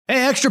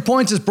Hey, Extra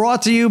Points is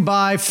brought to you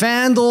by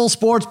FanDuel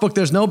Sportsbook.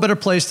 There's no better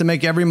place to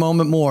make every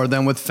moment more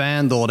than with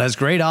FanDuel. It has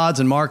great odds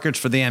and markets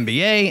for the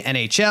NBA,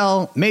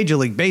 NHL, Major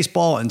League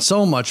Baseball, and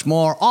so much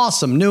more.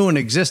 Awesome new and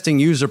existing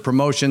user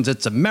promotions.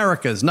 It's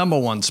America's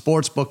 #1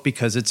 sportsbook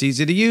because it's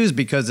easy to use,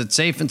 because it's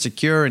safe and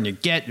secure, and you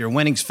get your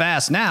winnings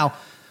fast. Now,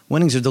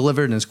 winnings are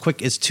delivered in as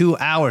quick as 2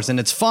 hours, and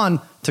it's fun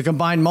to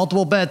combine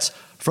multiple bets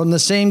from the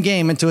same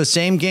game into a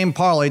same-game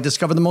parlay.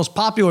 Discover the most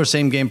popular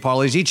same-game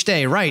parlays each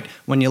day right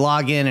when you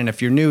log in. And if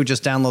you're new,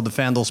 just download the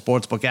FanDuel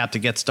Sportsbook app to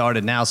get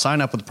started now.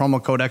 Sign up with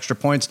promo code Extra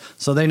Points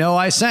so they know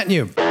I sent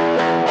you.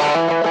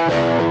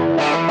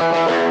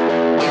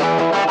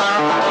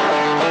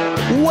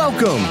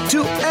 Welcome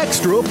to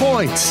Extra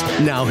Points.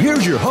 Now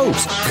here's your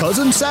host,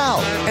 Cousin Sal,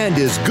 and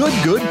his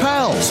good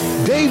pals,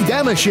 Dave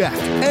Dameshek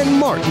and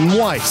Martin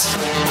Weiss.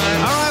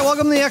 All right,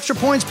 welcome to the Extra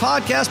Points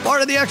Podcast,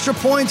 part of the Extra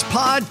Points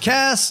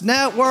Podcast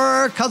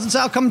Network. Cousin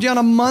Sal coming to you on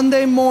a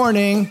Monday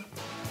morning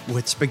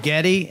with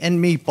spaghetti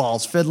and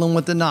meatballs, fiddling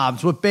with the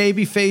knobs, with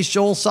babyface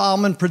Joel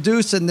Solomon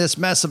producing this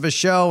mess of a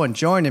show, and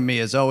joining me,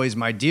 as always,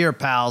 my dear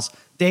pals,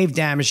 Dave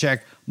Dameshek,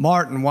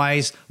 Martin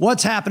Weiss.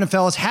 What's happening,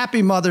 fellas?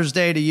 Happy Mother's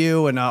Day to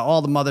you and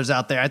all the mothers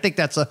out there. I think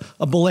that's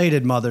a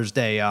belated Mother's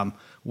Day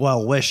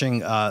well-wishing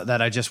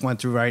that I just went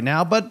through right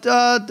now, but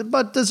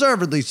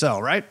deservedly so,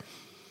 right?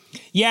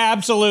 Yeah,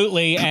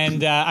 absolutely.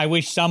 And I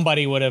wish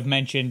somebody would have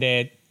mentioned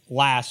it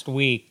last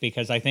week,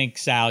 because I think,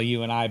 Sal,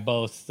 you and I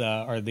both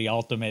are the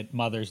ultimate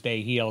Mother's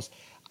Day heels.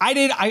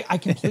 I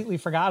completely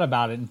forgot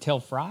about it until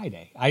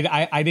Friday.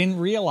 I didn't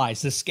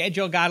realize the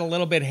schedule got a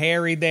little bit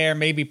hairy there.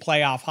 Maybe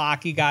playoff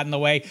hockey got in the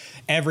way.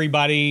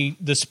 Everybody,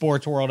 the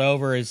sports world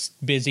over, is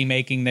busy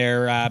making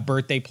their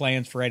birthday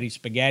plans for Eddie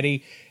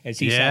Spaghetti as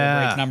he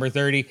celebrates number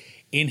 30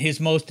 in his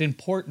most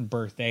important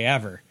birthday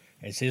ever,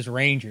 as his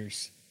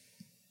Rangers.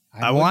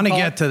 I want to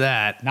get to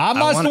that. Not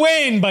must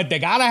win, but they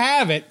got to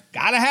have it.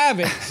 Got to have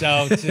it.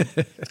 So it's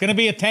going to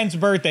be a tense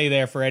birthday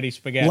there for Eddie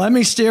Spaghetti. Let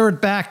me steer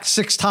it back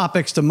 6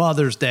 topics to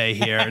Mother's Day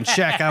here. And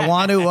check, I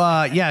want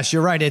to, yes,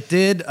 you're right. It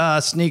did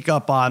sneak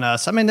up on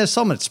us. I mean, there's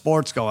so much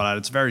sports going on.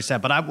 It's very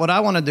sad. But what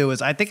I want to do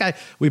is, I think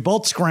we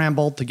both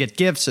scrambled to get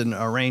gifts and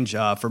arrange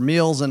for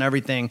meals and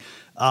everything.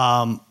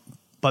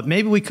 But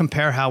maybe we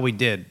compare how we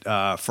did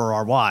for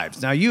our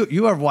wives. Now,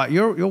 you have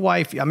your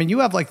wife. I mean, you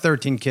have like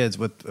 13 kids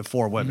with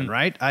 4 women,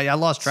 right? I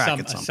lost track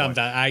at some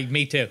point.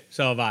 Me too.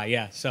 So have I.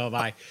 Yeah, so have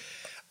I.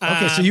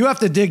 Okay, so you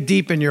have to dig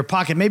deep in your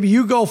pocket. Maybe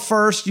you go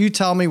first. You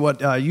tell me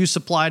what you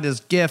supplied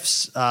as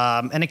gifts,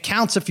 and it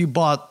counts if you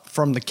bought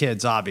from the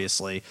kids,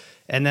 obviously.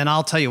 And then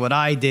I'll tell you what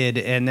I did,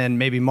 and then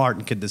maybe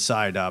Martin could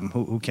decide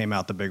who came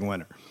out the big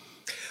winner.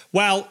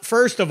 Well,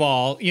 first of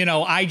all,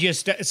 I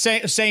just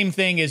same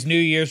thing as New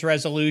Year's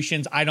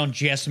resolutions. I don't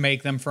just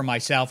make them for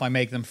myself. I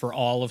make them for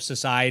all of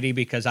society,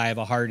 because I have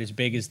a heart as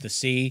big as the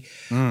sea.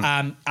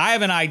 I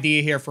have an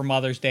idea here for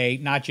Mother's Day,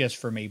 not just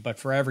for me, but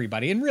for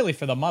everybody, and really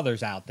for the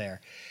mothers out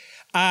there.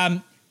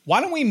 Why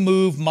don't we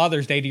move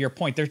Mother's Day, to your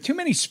point? There's too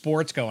many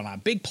sports going on.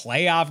 Big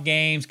playoff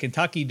games,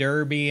 Kentucky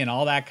Derby, and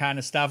all that kind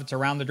of stuff. It's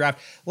around the draft.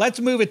 Let's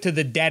move it to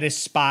the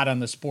deadest spot on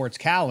the sports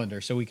calendar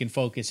so we can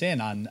focus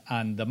in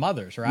on the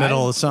mothers, right?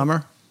 Middle of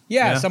summer?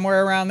 Yeah,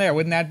 somewhere around there.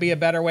 Wouldn't that be a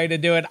better way to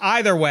do it?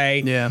 Either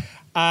way, the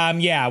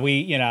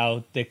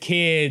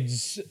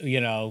kids,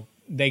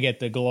 they get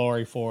the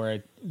glory for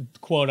it,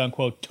 quote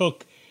unquote,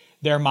 took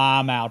their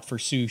mom out for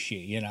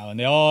sushi, and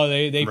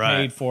they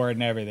paid for it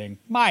and everything.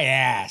 My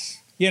ass,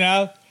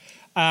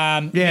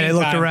 they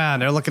look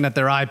around. They're looking at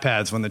their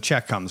iPads when the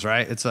check comes,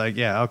 right? It's like,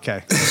 yeah,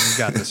 okay, we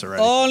got this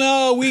already. Oh,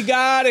 no, we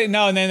got it.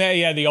 No, and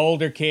then, the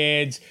older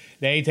kids,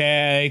 they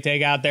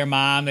take out their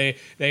mom.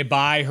 They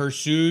buy her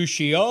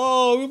sushi.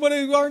 Oh, but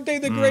aren't they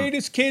the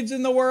greatest kids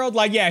in the world?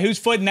 Like, yeah, who's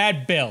footing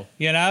that bill,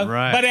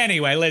 Right. But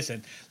anyway,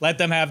 listen, let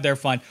them have their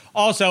fun.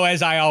 Also,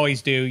 as I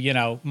always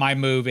do, my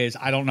move is,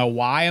 I don't know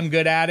why I'm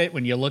good at it.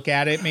 When you look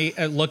at me,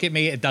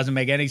 it doesn't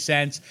make any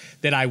sense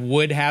that I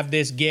would have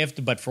this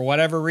gift. But for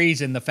whatever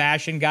reason, the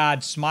fashion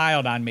god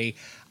smiled on me.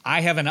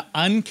 I have an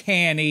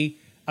uncanny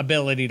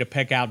ability to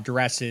pick out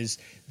dresses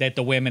that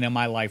the women in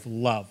my life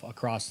love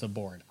across the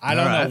board. I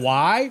don't know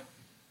why.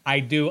 I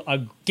do a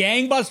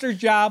gangbusters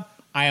job.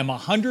 I am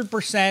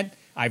 100%.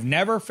 I've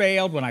never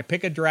failed when I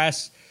pick a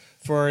dress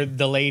for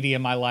the lady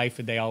in my life,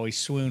 and they always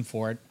swoon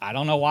for it. I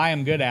don't know why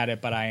I'm good at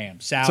it, but I am.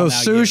 Sal,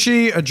 so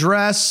sushi, a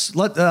dress,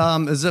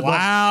 is it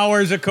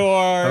flowers, of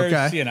course,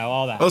 okay.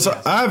 All that. So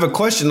yes. I have a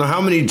question.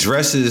 How many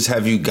dresses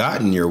have you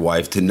gotten your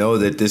wife to know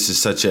that this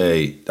is such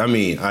a, I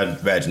mean, I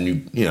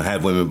imagine you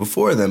had women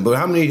before then, but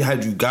how many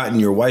have you gotten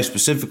your wife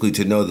specifically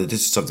to know that this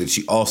is something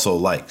she also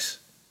likes?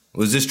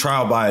 Was this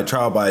trial by?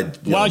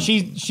 Well,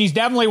 she's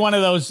definitely one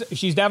of those.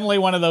 She's definitely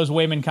one of those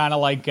women, kind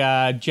of like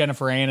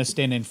Jennifer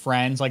Aniston in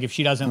Friends. Like if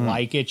she doesn't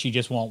like it, she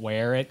just won't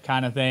wear it,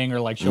 kind of thing, or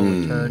like she'll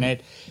return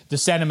it. The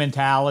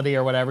sentimentality,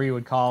 or whatever you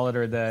would call it,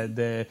 or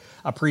the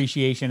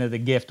appreciation of the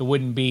gift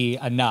wouldn't be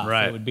enough.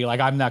 Right. It would be like,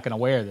 I'm not going to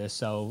wear this,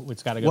 so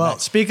it's got to go. Well,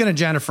 back. Speaking of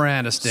Jennifer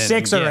Aniston,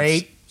 6 or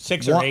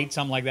 8,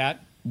 something like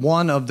that.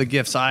 one of the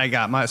gifts I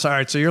got.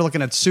 Sorry, so you're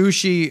looking at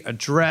sushi, a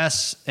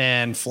dress,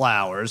 and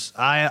flowers.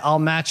 I'll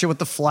match it with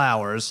the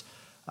flowers.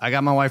 I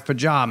got my wife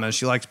pajamas.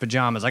 She likes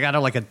pajamas. I got her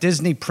like a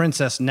Disney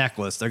princess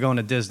necklace. They're going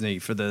to Disney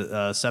for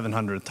the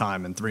 700th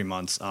time in 3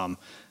 months.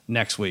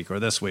 Next week or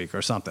this week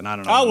or something. I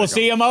don't know. Oh, we'll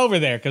see them over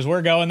there because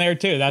we're going there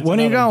too. That's when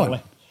are you going?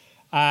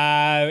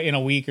 In a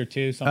week or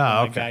two, something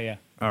like that. Yeah.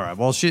 All right.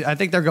 Well, I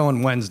think they're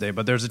going Wednesday,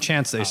 but there's a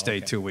chance they stay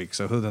 2 weeks.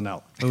 So who the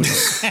hell? Who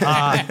knows?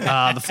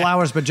 The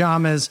flowers,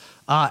 pajamas,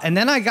 and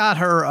then I got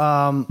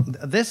her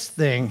this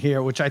thing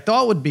here, which I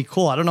thought would be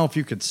cool. I don't know if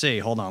you could see.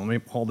 Hold on,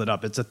 let me hold it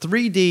up. It's a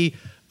 3D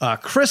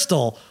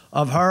crystal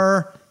of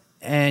her,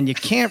 and you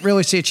can't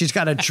really see it. She's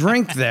got a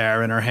drink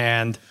there in her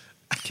hand.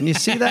 Can you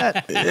see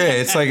that? Yeah,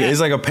 it's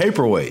like a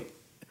paperweight.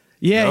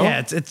 Yeah,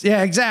 no?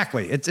 yeah,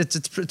 exactly.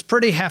 It's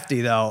pretty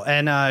hefty though,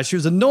 and she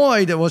was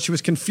annoyed. Well, she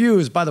was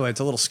confused. By the way, it's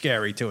a little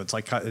scary too. It's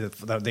like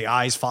the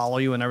eyes follow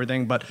you and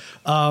everything. But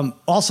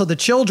also the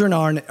children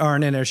aren't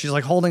in there. She's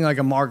like holding like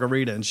a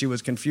margarita, and she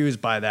was confused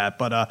by that.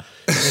 But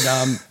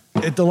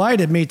it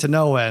delighted me to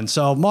no end.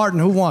 So Martin,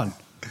 who won?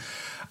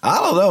 I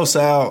don't know,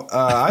 Sal.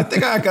 I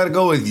think I got to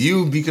go with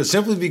you because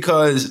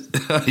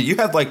you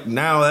have like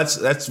now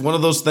that's one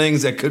of those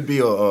things that could be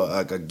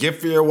a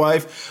gift for your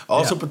wife.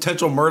 Also,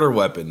 potential murder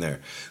weapon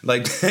there.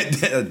 Like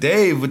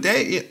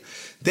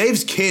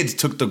Dave's kids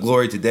took the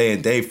glory today,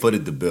 and Dave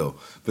footed the bill.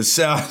 But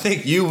Sal, I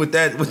think you with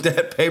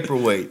that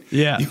paperweight,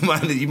 yeah, you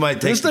might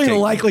take this thing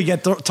will likely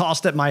get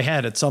tossed at my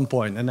head at some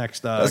point in the next.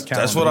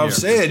 That's what I'm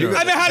saying. Sure.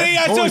 I mean,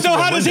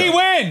 how does he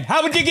win?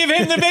 How would you give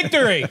him the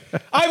victory?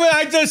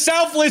 It's a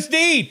selfless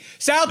deed.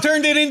 Sal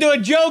turned it into a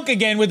joke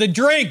again with a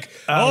drink.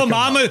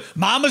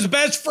 Mama's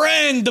best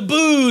friend, the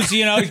booze.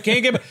 You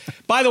can't get.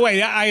 By the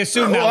way, I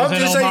assume that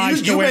was an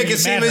homage to where make it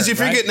seem met as her, if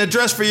you're getting a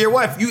dress for your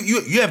wife.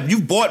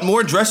 You've bought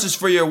more dresses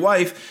for your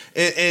wife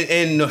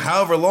in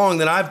however long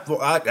than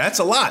that's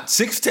a lot.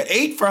 6 to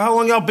 8 for how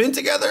long y'all been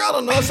together? I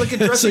don't know. It's like a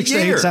dress 6 a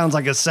year. to 8 sounds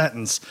like a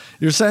sentence.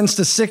 You're sentenced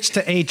to 6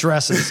 to 8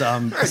 dresses.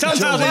 Sounds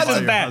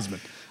bad.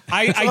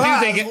 I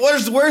do think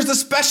where's the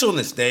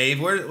specialness, Dave?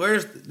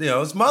 Where's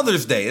it's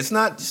Mother's Day. It's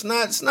not.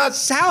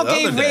 Sal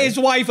gave his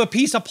wife a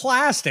piece of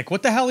plastic.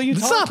 What the hell are you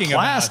talking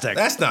about? Plastic.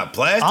 That's not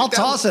plastic. I'll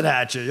toss it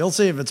at you. You'll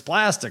see if it's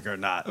plastic or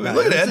not. I mean,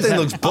 look at that thing.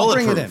 Looks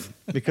bulletproof. I'll bring it in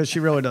because she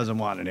really doesn't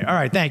want it here. All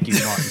right, thank you,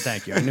 Martin.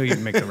 Thank you. I knew you'd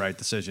make the right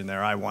decision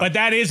there. I won. But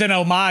that is an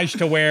homage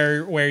to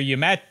where you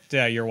met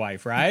your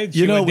wife, right?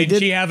 Did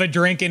she have a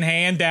drink in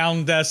hand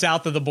down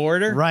south of the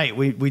border? Right.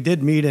 We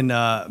did meet in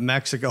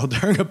Mexico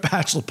during a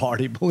bachelor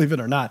party. Believe it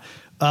or not.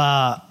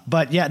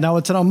 But yeah, no,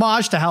 it's an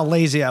homage to how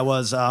lazy I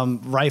was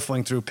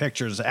rifling through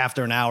pictures.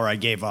 After an hour, I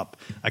gave up.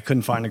 I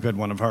couldn't find a good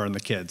one of her and the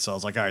kids. So I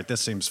was like, all right,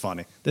 this seems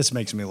funny. This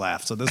makes me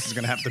laugh. So this is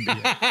going to have to be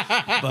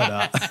it.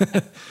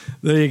 But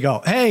there you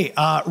go. Hey,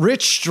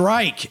 Rich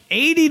Strike,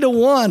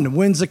 80-1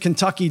 wins the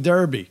Kentucky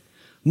Derby.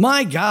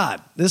 My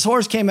God, this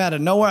horse came out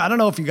of nowhere. I don't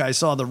know if you guys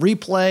saw the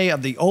replay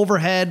of the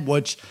overhead,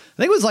 which I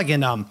think was like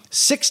in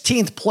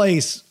 16th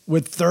place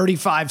with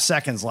 35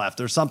 seconds left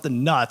or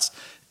something nuts.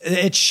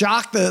 It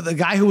shocked the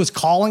guy who was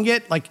calling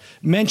it, like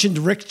mentioned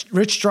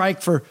Rich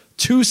Strike for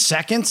 2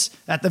 seconds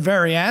at the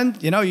very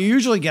end. You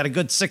usually get a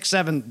good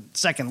 6-7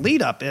 second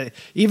lead up,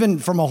 even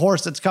from a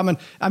horse that's coming.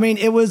 I mean,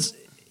 it was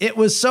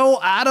so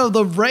out of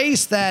the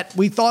race that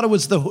we thought it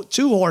was the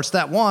 2 horse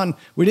that won.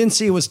 We didn't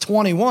see it was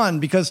 21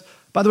 because,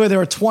 by the way, there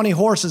were 20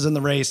 horses in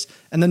the race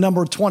and the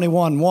number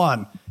 21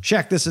 won.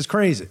 Sheck, this is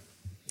crazy.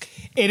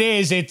 It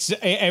is.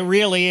 It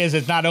really is.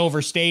 It's not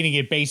overstating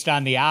it based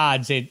on the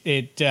odds.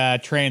 It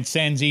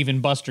transcends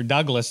even Buster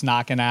Douglas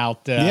knocking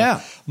out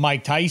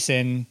Mike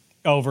Tyson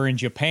over in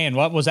Japan.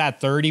 What was that,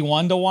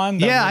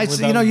 31-1?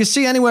 Yeah, you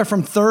see anywhere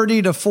from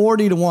 30 to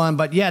 40-1,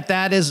 but yet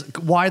that is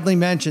widely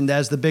mentioned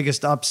as the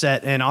biggest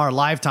upset in our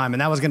lifetime. And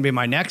that was going to be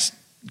my next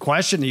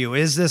question to you.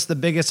 Is this the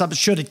biggest upset?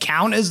 Should it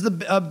count as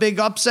the big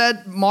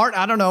upset, Mart?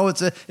 I don't know.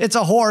 It's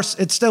a horse.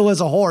 It still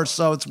is a horse,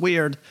 so it's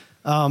weird.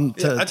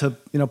 To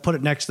put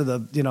it next to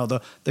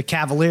the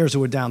Cavaliers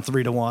who were down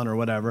 3-1 or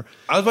whatever.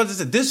 I was about to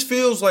say this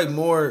feels like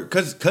more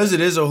because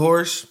it is a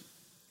horse.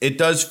 It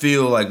does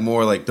feel like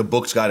more like the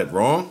books got it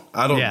wrong.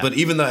 But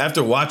even though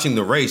after watching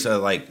the race,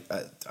 I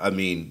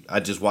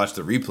just watched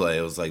the replay.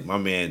 It was like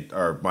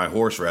my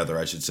horse rather,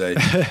 I should say,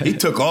 he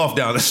took off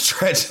down the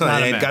stretch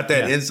and got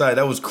that inside.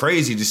 That was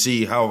crazy to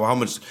see how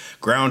much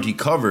ground he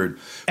covered.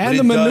 And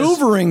the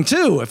maneuvering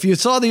too. If you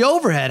saw the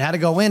overhead, had to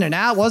go in and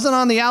out. Wasn't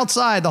on the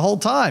outside the whole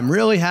time.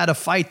 Really had to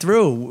fight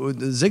through,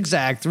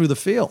 zigzag through the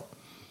field.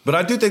 But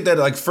I do think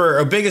that for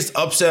a biggest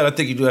upset, I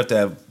think you do have to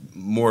have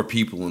more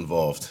people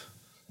involved.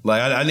 Like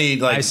I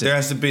need there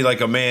has to be like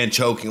a man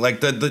choking.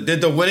 Like did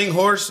the winning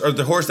horse or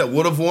the horse that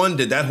would have won,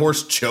 did that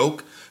horse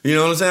choke? You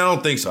know what I'm saying? I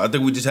don't think so. I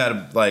think we just had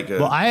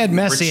I had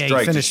Messier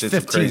finish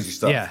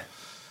 15th.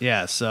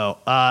 Yeah. So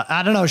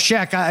I don't know,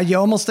 Shaq. You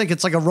almost think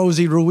it's like a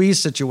Rosie Ruiz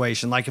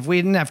situation. Like if we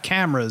didn't have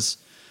cameras,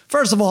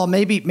 first of all,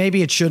 maybe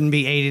it shouldn't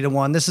be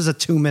 80-1. This is a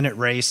 2-minute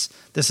race.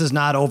 This is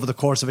not over the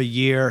course of a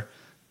year.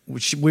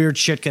 Which weird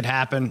shit could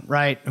happen,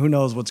 right? Who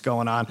knows what's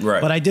going on?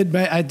 Right. But I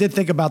did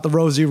think about the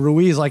Rosie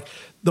Ruiz. Like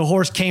the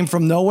horse came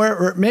from nowhere,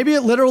 or maybe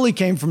it literally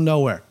came from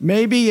nowhere.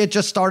 Maybe it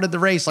just started the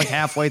race like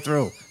halfway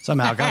through.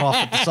 Somehow got off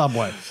at the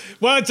subway.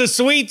 Well, it's a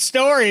sweet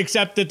story,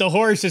 except that the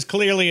horse is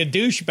clearly a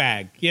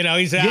douchebag. You know,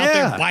 he's out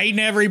there biting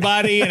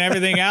everybody and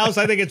everything else.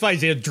 I think it's like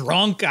he's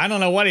drunk. I don't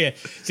know what has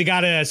he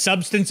got a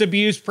substance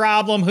abuse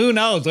problem? Who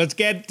knows? Let's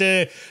get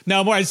to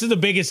no more. This is the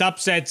biggest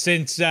upset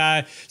since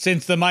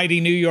the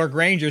mighty New York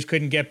Rangers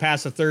couldn't get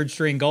past a third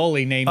string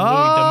goalie named Louis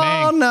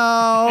Domingue.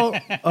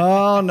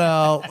 Oh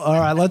no! All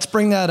right, let's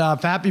bring that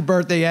up. Happy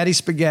birthday, Eddie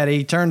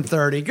Spaghetti. Turned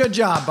 30. Good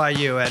job by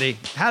you, Eddie.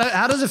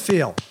 How does it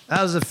feel?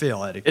 How does it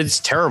feel, Eddie?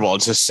 It's terrible.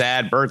 It's a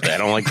sad birthday. I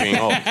don't like being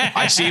old.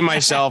 I see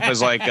myself as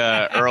like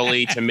a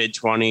early to mid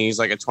 20s,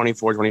 like a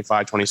 24,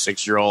 25,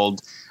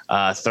 26-year-old.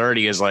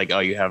 30 is like, oh,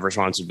 you have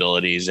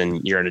responsibilities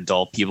and you're an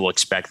adult. People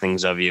expect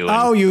things of you.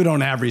 Oh, you don't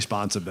have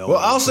responsibility.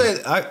 Well, I'll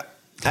say,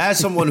 as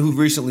someone who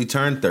recently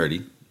turned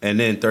 30 and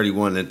then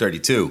 31 and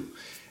 32,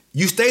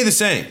 you stay the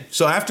same.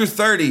 So after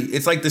 30,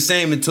 it's like the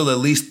same until at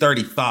least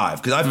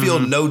 35 because I feel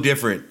no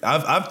different.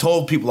 I've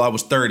told people I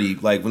was 30,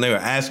 like when they were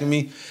asking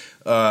me,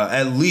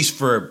 at least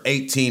for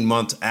 18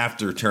 months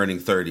after turning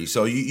 30.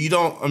 So you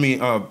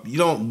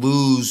don't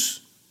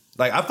lose.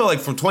 Like I feel like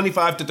from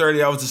 25 to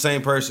 30, I was the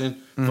same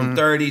person. From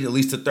 30 at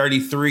least to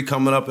 33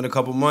 coming up in a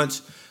couple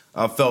months,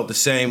 I felt the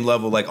same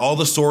level. Like all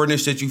the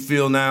soreness that you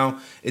feel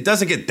now, it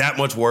doesn't get that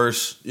much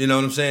worse. You know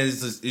what I'm saying?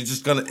 It's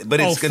just gonna, but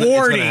it's gonna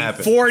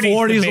happen. 40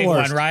 is the big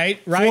one,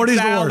 right? Right, 40's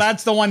Sal? the worst.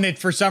 That's the one that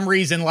for some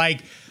reason,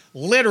 like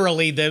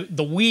literally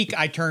the week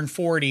I turned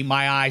 40,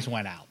 my eyes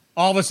went out.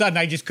 All of a sudden,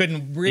 I just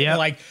couldn't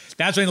like.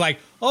 That's when like,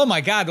 oh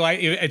my God,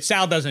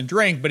 Sal doesn't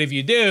drink, but if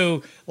you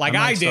do, like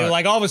I do,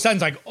 like all of a sudden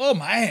it's like, oh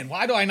man,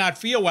 why do I not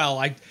feel well?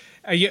 Like,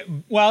 you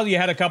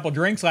had a couple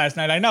drinks last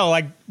night. I know,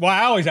 like, well,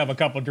 I always have a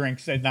couple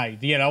drinks at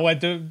night. You know what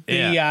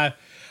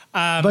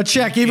but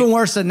check, even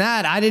worse than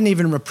that, I didn't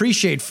even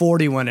appreciate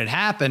 40 when it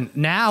happened.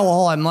 Now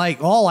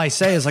all I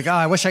say is like, oh,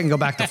 I wish I can go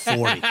back to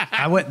 40.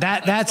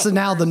 That's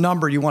now the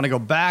number you want to go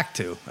back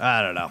to.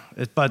 I don't know.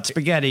 But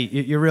Spaghetti,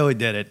 you really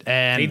did it.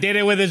 And he did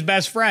it with his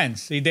best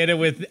friends. He did it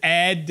with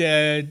Ed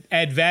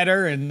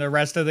Vedder and the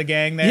rest of the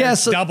gang there. Yeah,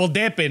 so, double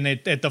dipping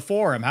at the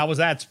Forum. How was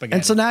that, Spaghetti?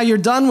 And so now you're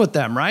done with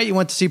them, right? You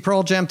went to see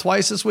Pearl Jam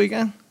twice this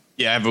weekend?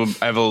 Yeah,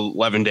 I have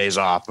 11 days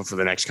off before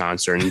the next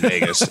concert in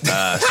Vegas, so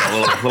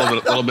a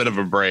little bit of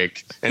a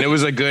break, and it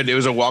was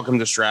a welcome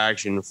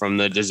distraction from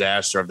the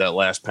disaster of that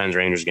last Pens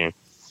Rangers game.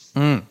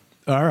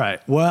 All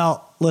right.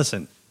 Well,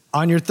 listen,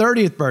 on your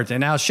 30th birthday,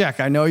 now Sheck,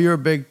 I know you're a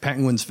big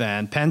Penguins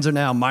fan. Pens are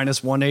now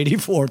minus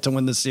 184 to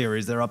win the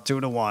series. They're up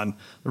 2-1.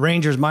 The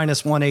Rangers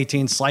minus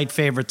 118, slight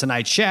favorite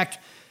tonight. Sheck,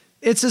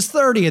 it's his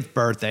 30th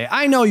birthday.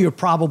 I know you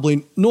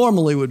probably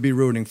normally would be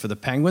rooting for the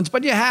Penguins,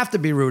 but you have to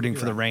be rooting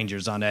for the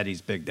Rangers on Eddie's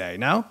big day,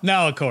 no?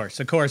 No, of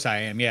course I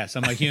am. Yes,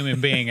 I'm a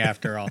human being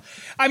after all.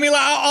 I mean,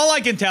 all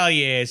I can tell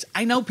you is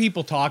I know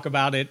people talk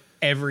about it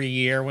every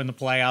year when the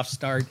playoffs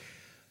start,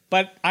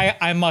 but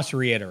I must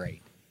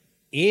reiterate,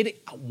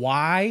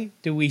 why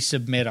do we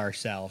submit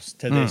ourselves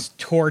to this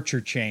torture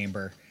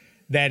chamber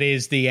that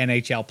is the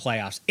NHL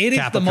playoffs? It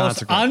is the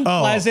most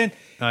unpleasant.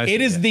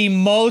 It is the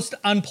most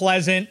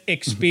unpleasant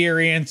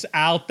experience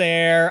out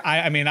there.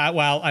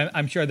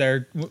 I'm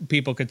sure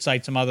people could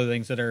cite some other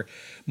things that are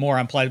more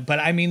unpleasant, but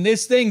I mean,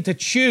 this thing to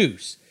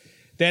choose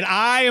that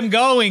I am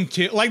going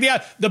to, like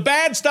the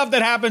bad stuff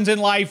that happens in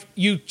life,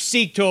 you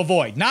seek to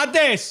avoid. Not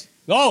this.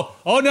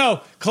 Oh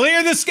no,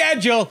 clear the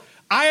schedule.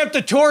 I have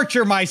to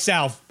torture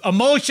myself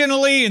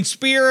emotionally and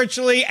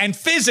spiritually and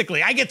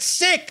physically. I get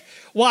sick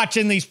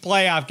watching these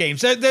playoff games.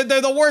 They're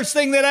the worst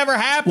thing that ever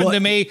happened to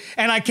me,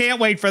 and I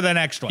can't wait for the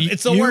next one.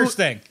 It's the worst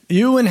thing.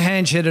 You and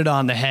Hench hit it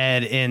on the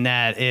head in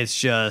that it's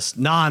just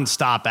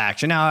nonstop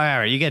action. Now, all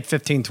right, you get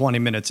 15, 20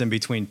 minutes in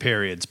between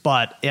periods,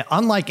 but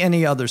unlike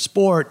any other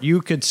sport, you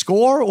could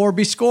score or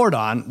be scored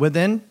on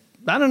within,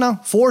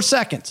 4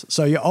 seconds.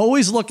 So you're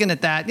always looking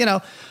at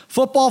that.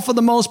 Football for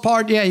the most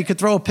part, you could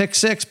throw a pick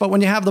six, but when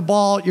you have the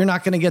ball, you're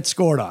not going to get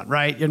scored on,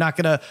 right?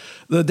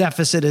 The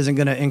deficit isn't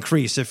going to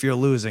increase if you're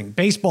losing.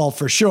 Baseball,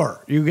 for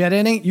sure. You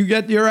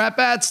get your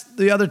at-bats,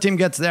 the other team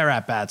gets their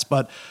at-bats.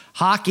 But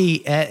hockey,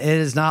 it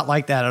is not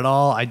like that at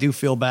all. I do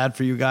feel bad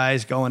for you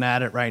guys going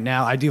at it right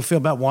now. I do feel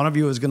bad one of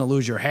you is going to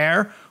lose your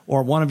hair,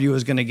 or one of you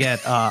is going to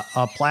get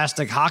a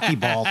plastic hockey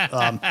ball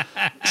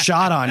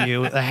shot on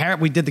you.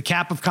 We did the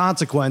cap of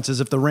consequences.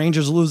 If the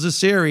Rangers lose the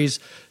series,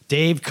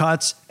 Dave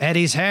cuts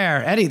Eddie's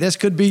hair. Eddie, this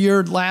could be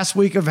your last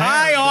week of hair.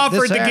 I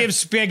offered to give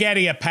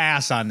Spaghetti a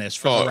pass on this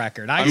for the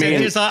record.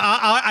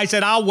 I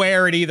said I'll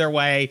wear it either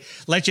way.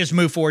 Let's just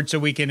move forward so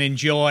we can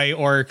enjoy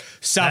or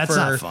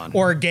suffer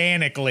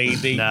organically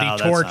the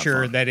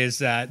torture that is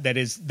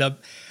the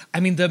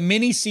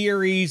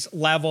miniseries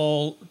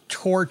level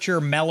torture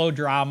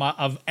melodrama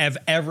of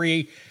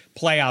every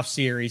playoff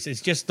series.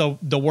 Is just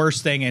the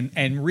worst thing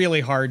and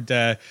really hard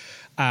to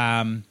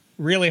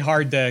really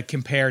hard to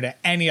compare to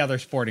any other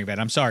sporting event.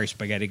 I'm sorry,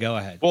 Spaghetti. Go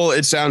ahead. Well,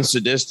 it sounds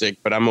sadistic,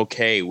 but I'm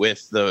okay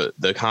with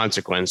the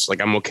consequence.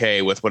 Like, I'm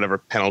okay with whatever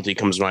penalty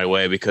comes my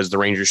way because the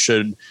Rangers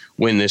should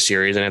win this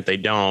series. And if they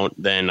don't,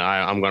 then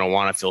I'm going to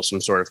want to feel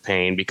some sort of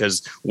pain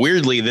because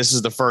weirdly, this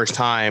is the first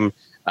time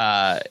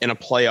in a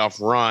playoff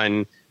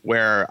run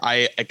where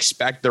I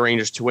expect the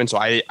Rangers to win. So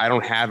I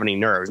don't have any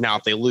nerves. Now,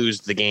 if they lose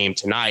the game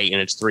tonight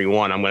and it's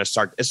 3-1, I'm going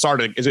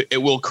to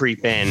it will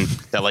creep in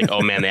that like,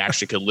 oh man, they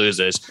actually could lose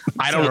this.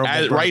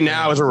 Right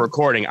now as we're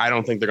recording, I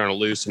don't think they're going to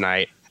lose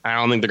tonight. I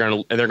don't think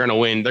they're going to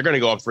win. They're going to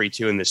go up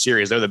 3-2 in this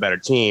series. They're the better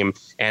team.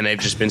 And they've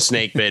just been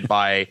snake bit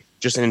by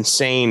just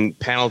insane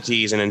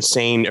penalties and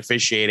insane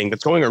officiating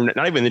that's going on.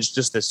 Not even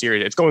just this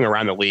series. It's going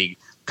around the league.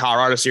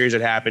 Colorado series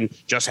that happened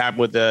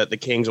with the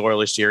Kings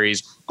Oilers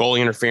series.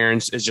 Goalie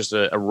interference is just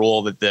a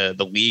rule that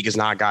the league has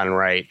not gotten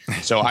right.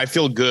 So I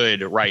feel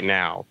good right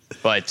now.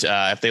 But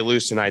if they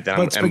lose tonight,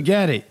 then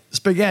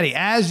Spaghetti,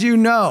 as you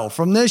know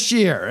from this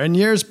year and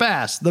years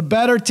past, the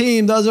better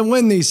team doesn't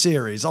win these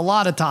series a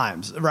lot of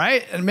times,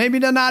 right? And maybe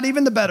they're not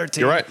even the better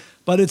team. You're right.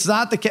 But it's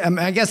not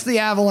I guess the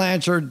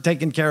Avalanche are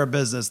taking care of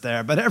business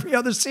there. But every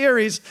other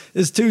series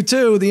is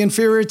 2-2. The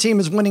inferior team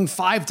is winning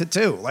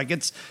 5-2. Like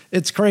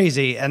it's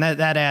crazy, and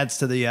that adds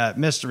to the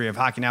mystery of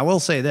hockey. Now, I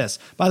will say this.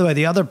 By the way,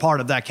 the other part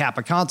of that cap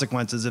of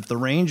consequences, if the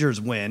Rangers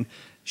win,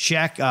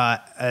 Sheck,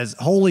 as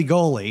holy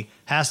goalie,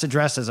 has to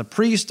dress as a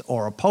priest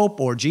or a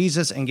pope or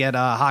Jesus and get a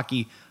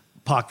hockey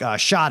puck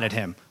shot at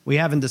him. We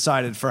haven't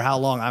decided for how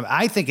long.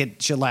 I think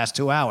it should last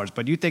 2 hours,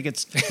 but you think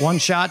it's one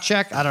shot,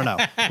 Check? I don't know.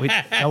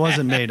 That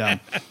wasn't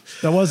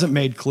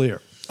made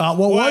clear.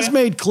 What was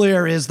made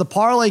clear is the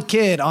Parlay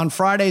Kid on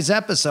Friday's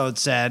episode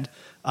said,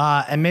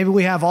 and maybe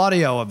we have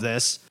audio of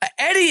this.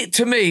 Eddie,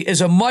 to me,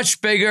 is a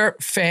much bigger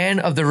fan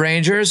of the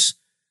Rangers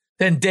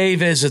than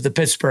Dave is of the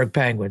Pittsburgh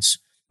Penguins.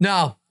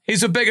 No,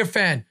 he's a bigger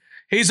fan.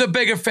 He is.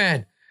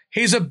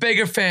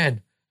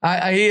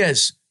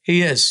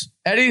 He is.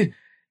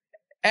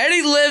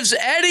 Eddie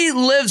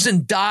lives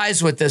and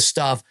dies with this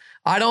stuff.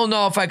 I don't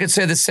know if I could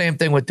say the same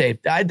thing with Dave.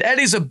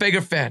 Eddie's a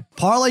bigger fan.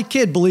 Parlay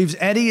Kid believes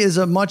Eddie is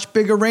a much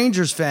bigger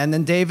Rangers fan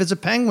than Dave is a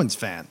Penguins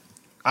fan.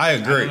 I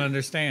agree. I don't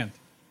understand.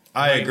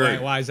 I agree.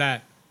 Why is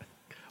that?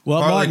 Well,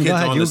 Parlay Martin, Kid's go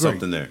ahead. onto You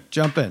something there.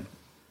 Jump in.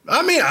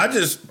 I mean, I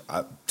just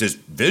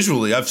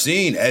visually, I've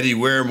seen Eddie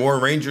wear more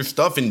Ranger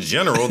stuff in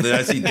general than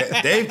I see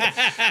Dave.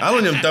 I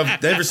don't even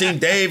never seen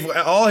Dave.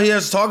 All he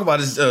has to talk about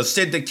is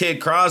Sid the Kid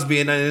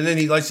Crosby, and then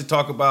he likes to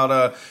talk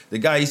about the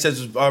guy he says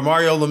is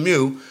Mario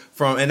Lemieux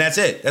and that's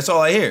it. That's all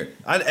I hear.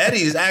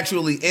 Eddie is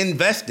actually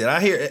invested.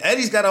 I hear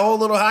Eddie's got a whole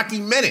little hockey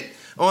minute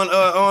on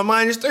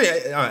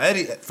 -3.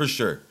 Eddie for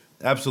sure.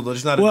 Absolutely,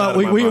 it's not. Well,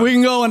 we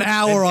can go an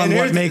hour on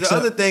what makes the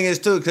other thing is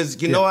too, because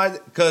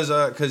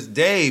because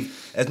Dave,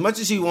 as much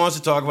as he wants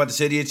to talk about the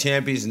city of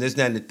champions and this,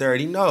 that, and the third,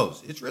 he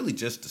knows it's really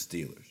just the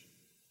Steelers.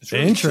 It's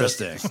really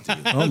interesting.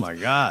 Oh my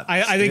God!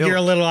 I think you're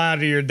a little out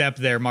of your depth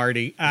there,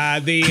 Marty.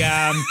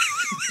 The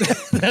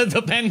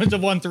Penguins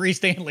have won 3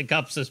 Stanley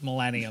Cups this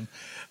millennium.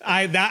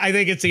 I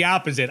think it's the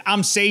opposite.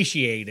 I'm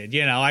satiated.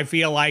 I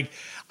feel like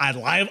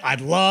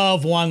I'd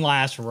love one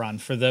last run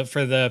for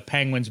the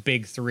Penguins'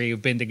 big three who've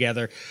been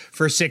together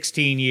for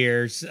 16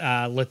 years.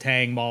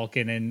 Letang,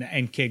 Malkin,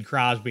 and Kid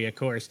Crosby, of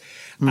course.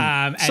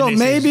 And so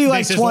maybe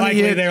this is 20 likely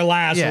years. their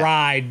last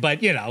ride, but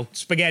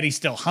Spaghetti's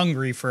still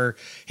hungry for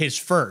his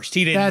first.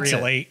 He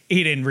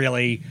didn't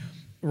really.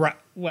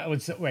 What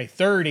was it? Wait,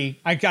 30?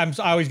 I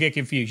always get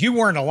confused. You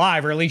weren't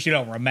alive, or at least you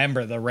don't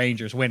remember the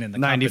Rangers winning the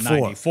cup in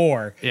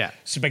 94. Yeah,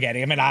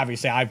 Spaghetti. I mean,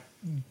 obviously,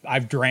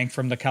 I've drank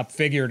from the cup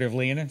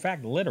figuratively and in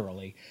fact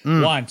literally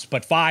once,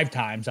 but 5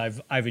 times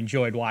I've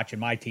enjoyed watching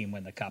my team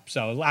win the cup.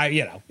 So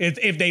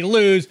if they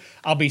lose,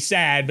 I'll be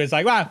sad, but it's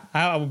like,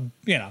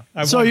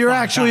 so you're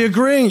actually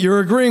agreeing. You're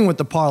agreeing with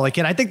the Parlay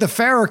Kid. I think the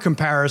fairer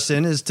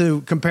comparison is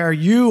to compare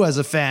you as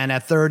a fan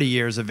at 30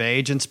 years of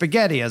age and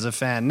Spaghetti as a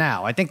fan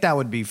now. I think that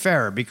would be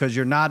fairer because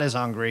you're not as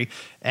hungry.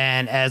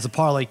 And as the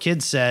Parlay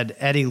Kid said,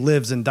 Eddie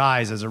lives and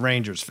dies as a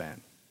Rangers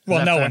fan.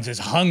 Well, no one's as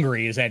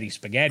hungry as Eddie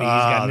Spaghetti. He's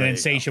got an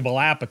insatiable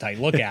appetite.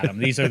 Look at him.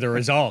 These are the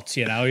results.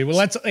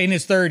 Let's in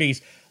his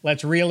 30s.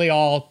 Let's really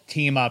all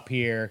team up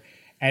here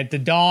at the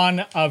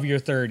dawn of your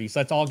 30s.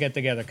 Let's all get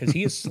together because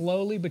he is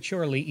slowly but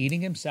surely eating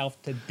himself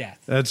to death.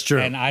 That's true.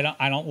 And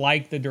I don't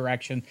like the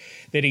direction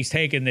that he's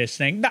taken this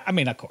thing. I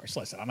mean, of course.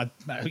 Listen, I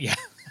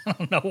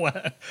don't know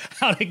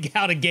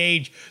how to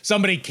gauge.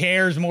 Somebody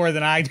cares more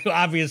than I do.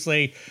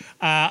 Obviously,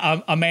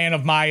 a man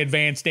of my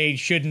advanced age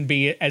shouldn't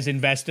be as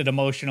invested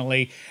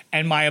emotionally,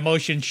 and my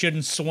emotions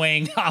shouldn't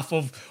swing off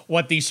of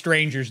what these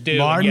strangers do.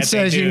 Martin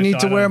says you need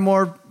to wear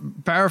more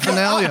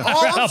paraphernalia.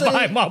 I'll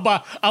buy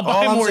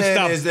more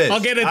stuff.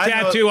 I'll get a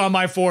tattoo on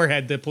my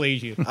forehead to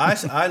please you.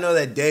 I know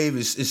that Dave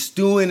is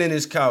stewing in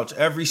his couch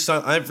every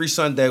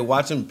Sunday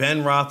watching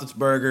Ben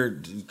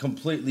Roethlisberger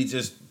completely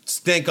just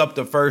stink up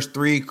the first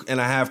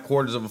 3.5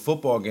 quarters of a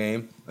football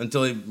game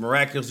until he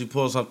miraculously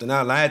pulls something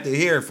out. And I had to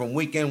hear from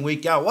week in,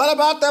 week out, what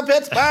about the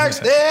Pittsburgh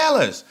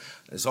Steelers?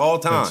 It's all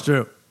time. That's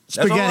true.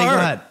 Spaghetti, go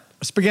ahead.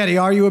 Spaghetti,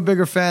 are you a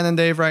bigger fan than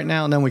Dave right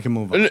now? And then we can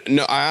move on.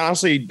 No, I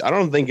honestly, I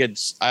don't think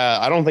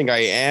I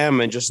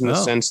am. And just in the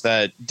sense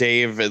that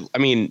Dave, I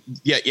mean,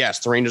 yes,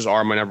 the Rangers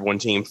are my number one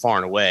team far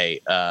and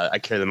away. I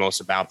care the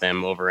most about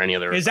them over any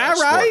other. Is that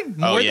right?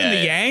 More than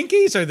the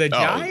Yankees or the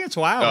Giants?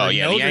 Wow. Oh,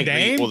 yeah.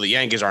 The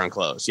Yankees aren't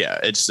close. Yeah.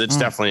 It's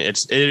definitely,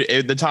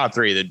 the top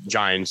three, the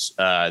Giants,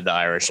 the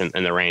Irish and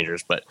the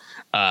Rangers. But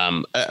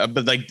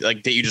like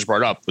that you just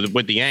brought up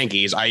with the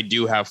Yankees, I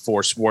do have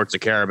 4 sports to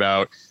care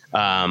about.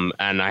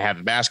 And I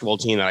have a basketball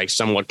team that I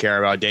somewhat care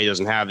about. Dave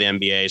doesn't have the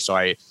NBA, so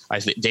I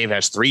think Dave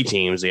has 3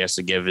 teams he has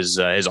to give his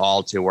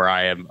all to, where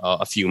I have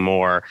a few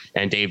more.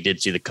 And Dave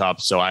did see the Cup,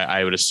 so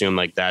I would assume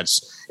like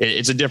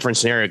it's a different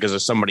scenario because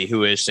of somebody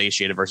who is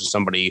satiated versus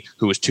somebody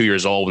who was 2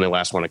 years old when they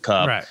last won a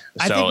Cup. Right.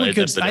 So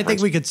I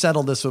think we could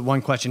settle this with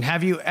one question.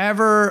 Have you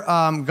ever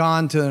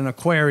gone to an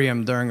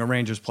aquarium during a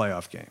Rangers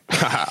playoff game?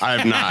 I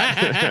have not.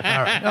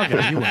 All right.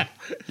 Okay.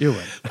 You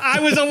win. I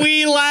was a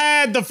wee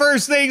lad. The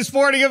first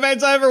sporting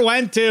events I ever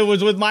went to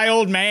was with my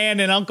old man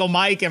and Uncle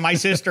Mike and my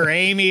sister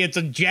Amy. It's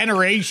a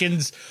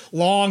generations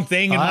long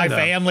thing in my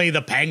family,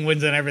 the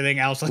Penguins and everything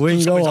else.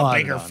 Someone's a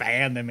bigger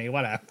fan than me.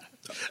 Whatever.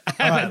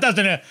 Right. It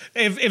doesn't.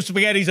 If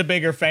Spaghetti's a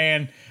bigger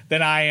fan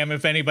than I am,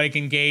 if anybody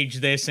can gauge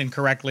this and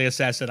correctly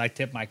assess it, I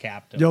tip my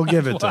cap to him. You'll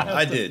give it to him.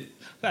 I did.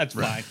 That's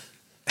fine.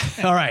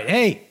 All right.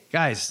 Hey,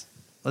 guys.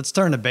 Let's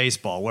turn to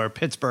baseball, where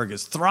Pittsburgh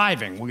is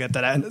thriving. We'll get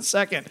to that in a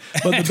second.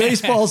 But the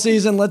baseball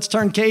season, let's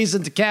turn Ks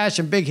into cash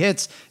and big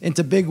hits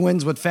into big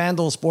wins with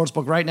FanDuel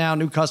Sportsbook. Right now,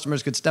 new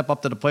customers could step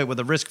up to the plate with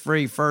a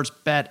risk-free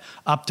first bet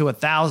up to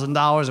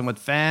 $1,000. And with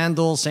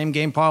FanDuel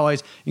same-game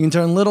parlays, you can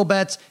turn little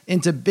bets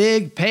into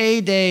big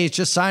paydays.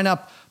 Just sign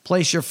up,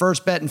 place your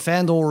first bet, and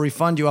FanDuel will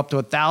refund you up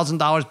to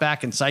 $1,000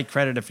 back in site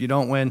credit if you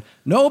don't win.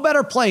 No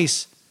better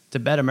place to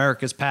bet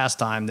America's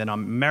pastime than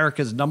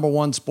America's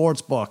 #1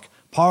 sportsbook.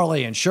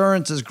 Parlay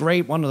Insurance is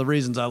great. One of the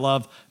reasons I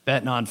love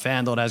betting on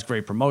FanDuel. It has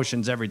great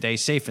promotions every day.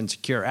 Safe and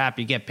secure app.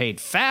 You get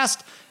paid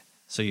fast.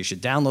 So you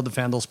should download the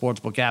FanDuel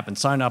Sportsbook app and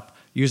sign up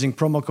using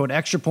promo code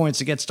Extra Points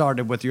to get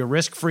started with your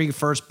risk-free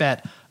first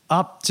bet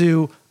up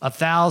to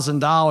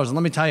 $1,000. And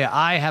let me tell you,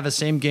 I have a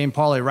same-game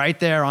parlay right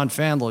there on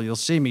FanDuel. You'll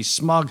see me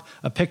smug,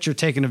 a picture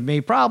taken of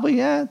me, probably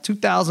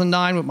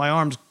 2009 with my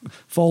arms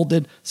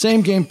folded.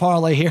 Same-game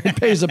parlay here. It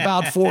pays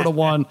about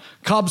 4-1.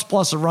 Cubs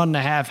plus a run and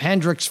a half.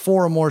 Hendricks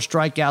 4 or more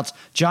strikeouts.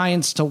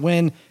 Giants to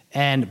win.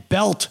 And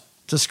Belt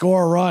to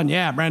score a run.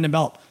 Yeah, Brandon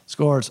Belt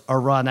scores a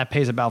run. That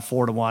pays about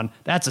 4-1.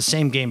 That's a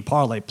same-game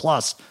parlay.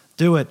 Plus,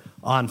 do it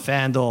on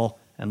FanDuel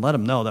and let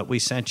them know that we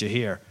sent you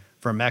here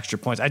from Extra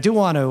Points. I do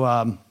want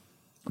to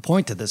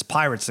point to this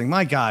Pirates thing.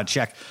 My God,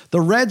 check.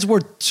 The Reds were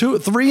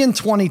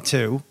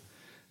 3-22.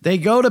 They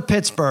go to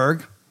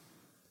Pittsburgh.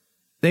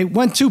 They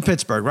went to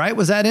Pittsburgh, right?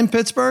 Was that in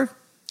Pittsburgh?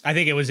 I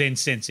think it was in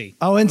Cincy.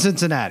 Oh, in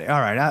Cincinnati.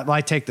 All right.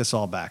 I take this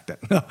all back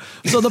then.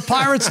 So the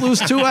Pirates lose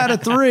 2 out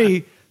of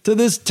 3 to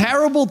this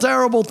terrible,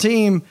 terrible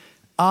team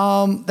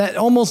that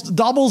almost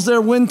doubles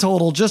their win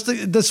total just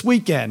this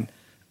weekend.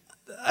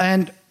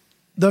 And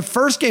the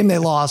first game they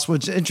lost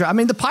was interesting. I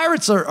mean, the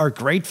Pirates are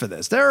great for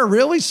this. There are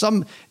really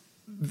some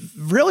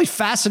really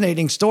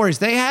fascinating stories.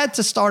 They had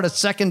to start a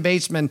second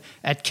baseman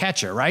at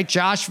catcher, right?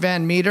 Josh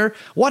Van Meter.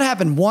 What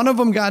happened? One of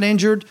them got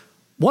injured.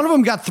 One of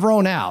them got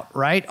thrown out,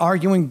 right?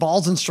 Arguing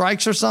balls and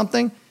strikes or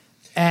something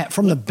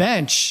from the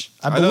bench,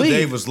 I believe. I know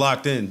Dave was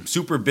locked in.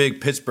 Super big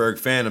Pittsburgh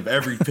fan of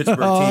every Pittsburgh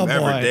team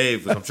ever,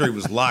 Dave. I'm sure he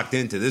was locked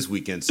into this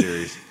weekend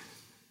series.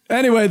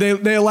 Anyway,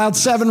 they allowed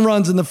 7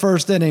 runs in the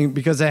first inning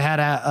because they had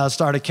to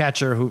start a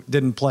catcher who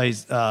didn't play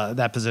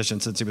that position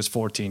since he was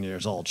 14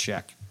 years old.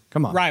 Check.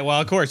 Come on. Right. Well,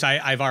 of course,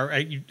 I've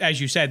already, as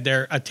you said,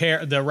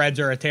 the Reds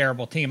are a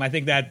terrible team. I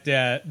think that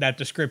that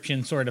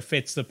description sort of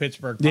fits the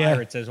Pittsburgh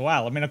Pirates as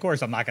well. I mean, of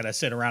course, I'm not going to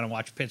sit around and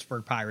watch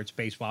Pittsburgh Pirates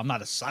baseball. I'm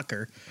not a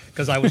sucker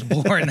because I was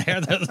born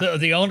there.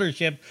 The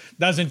ownership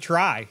doesn't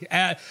try.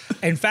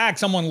 In fact,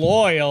 someone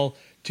loyal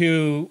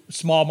to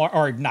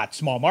not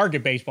small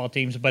market baseball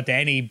teams, but to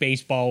any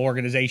baseball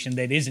organization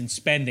that isn't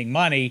spending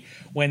money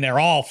when they're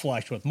all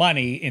flush with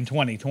money in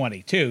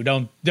 2022.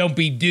 Don't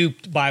be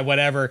duped by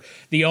whatever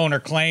the owner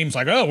claims,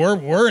 like, oh,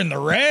 we're in the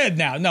red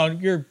now. No,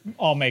 you're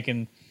all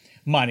making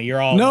money.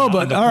 You're all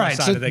but all right.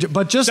 So,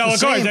 but just so of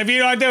course, if you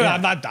don't do it,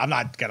 I'm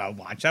not gonna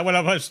watch that. When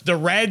the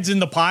Reds and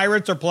the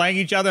Pirates are playing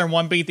each other and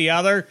one beat the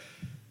other,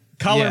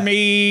 color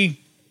me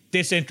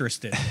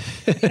disinterested.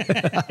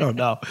 I don't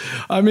know.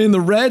 I mean,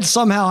 the Reds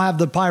somehow have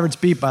the Pirates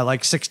beat by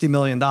like $60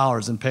 million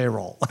in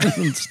payroll.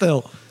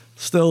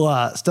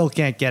 still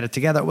can't get it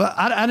together. Well,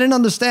 I didn't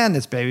understand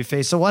this,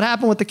 babyface. So what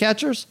happened with the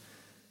catchers?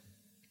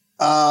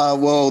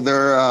 Well,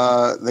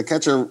 the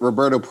catcher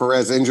Roberto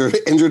Perez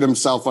injured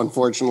himself,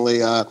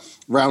 unfortunately,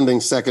 rounding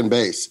second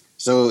base.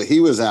 So he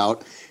was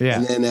out. Yeah.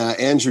 And then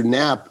Andrew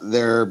Knapp,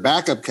 their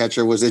backup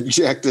catcher, was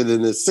ejected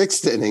in the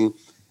 6th inning.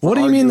 What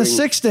do you mean the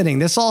 6th inning?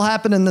 This all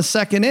happened in the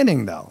 2nd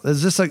inning, though.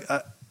 Is this I think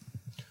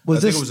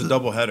it was a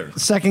doubleheader.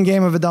 Second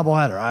game of a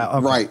doubleheader.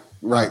 Okay.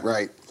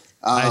 Right.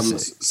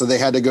 So they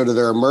had to go to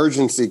their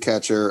emergency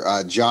catcher,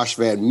 Josh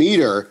Van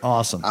Meter,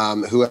 awesome,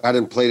 who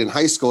hadn't played in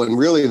high school. And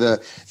really, the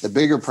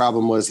bigger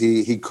problem was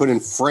he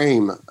couldn't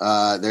frame.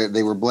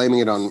 They were blaming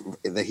it on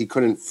that he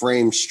couldn't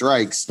frame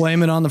strikes.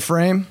 Blame it on the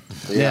frame.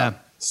 Yeah.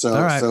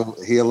 So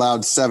he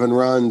allowed 7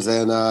 runs,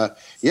 and but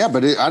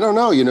I don't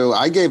know.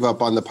 I gave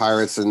up on the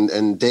Pirates,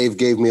 and Dave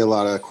gave me a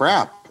lot of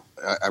crap.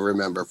 I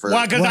remember because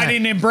I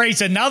didn't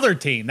embrace another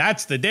team.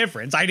 That's the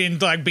difference. I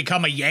didn't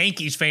become a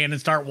Yankees fan and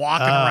start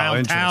walking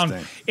around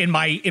town in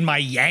my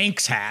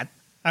Yanks hat.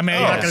 I mean,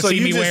 you're not going to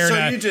see me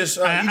wearing you just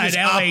opt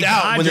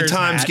out when the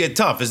times get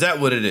tough. Is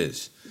that what it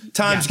is?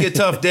 Times get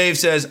tough. Dave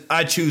says,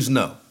 "I choose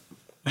no."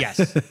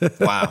 Yes.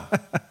 Wow.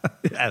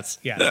 Yes.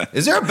 Yeah.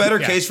 Is there a better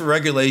case for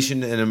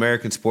regulation in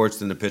American sports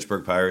than the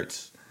Pittsburgh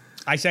Pirates?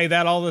 I say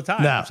that all the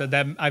time. No.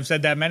 I've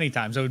said that many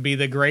times. It would be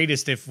the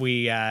greatest if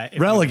we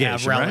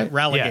relegation, right?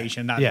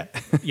 Relegation.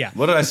 Yeah.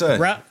 What did I say?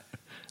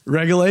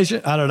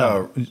 Regulation? I don't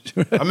know.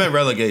 I meant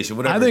relegation.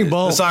 Whatever. I think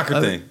both. The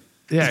soccer thing.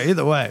 Yeah.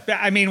 Either way.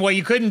 I mean, well,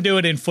 you couldn't do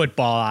it in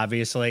football,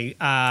 obviously,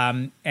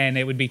 and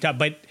it would be tough.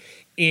 But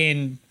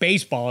in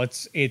baseball,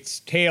 it's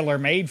tailor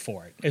made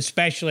for it,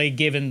 especially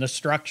given the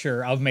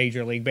structure of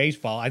Major League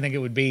Baseball. I think it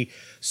would be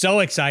so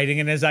exciting.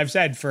 And as I've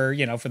said, for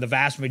the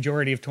vast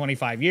majority of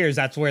 25 years,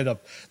 that's where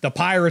the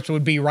Pirates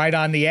would be right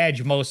on the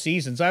edge most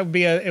seasons. That would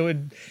it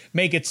would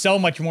make it so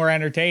much more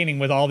entertaining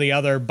with all the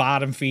other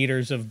bottom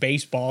feeders of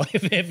baseball.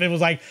 If it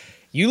was like,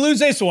 you lose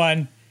this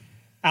one,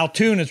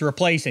 Altoona's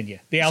replacing you.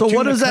 The Altoona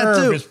what does that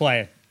curve do? is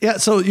playing. Yeah,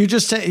 so you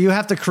just you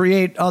have to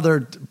create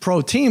other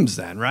pro teams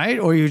then, right?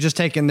 Or you're just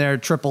taking their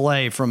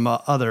AAA from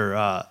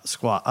other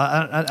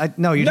squad?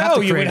 No, you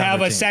would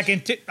have a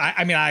second.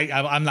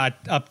 I'm not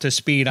up to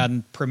speed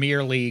on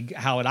Premier League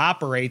how it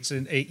operates,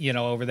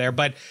 over there,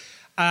 but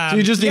so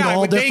you just need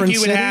all different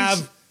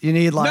cities. You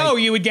need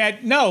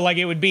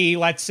it would be,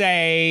 let's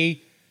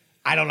say,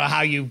 I don't know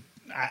how you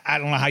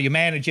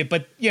manage it,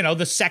 but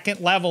the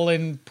second level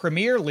in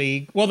Premier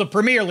League. Well, the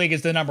Premier League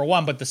is the number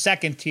one, but the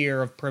second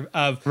tier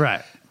of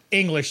right.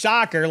 English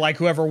soccer, like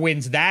whoever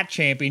wins that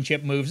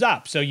championship moves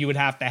up. So you would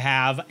have to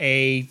have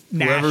a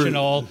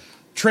national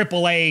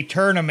AAA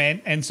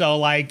tournament. And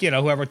so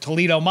whoever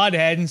Toledo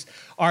Mudhens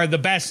are the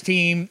best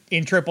team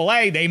in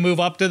AAA, they move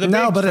up to the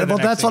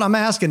that's what I'm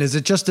asking. Is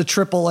it just the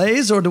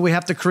AAAs or do we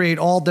have to create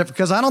all different?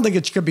 Because I don't think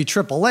it could be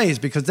AAAs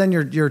because then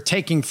you're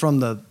taking from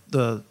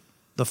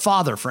the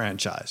father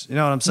franchise. You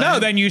know what I'm saying? No,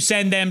 then you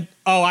send them.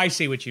 Oh, I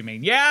see what you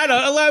mean.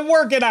 Yeah,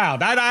 work it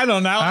out. I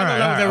don't know. I don't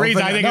know the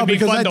reason. I think it'd be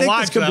fun to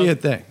watch. This could be a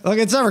thing. Look,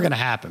 it's never going to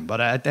happen, but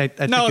I think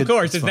of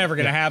course, it's never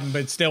going to happen.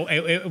 But still,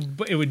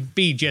 it would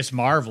be just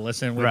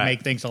marvelous and would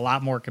make things a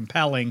lot more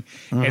compelling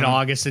in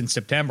August and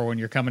September when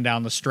you're coming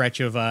down the stretch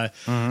of a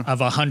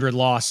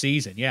 100-loss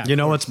season. Yeah. You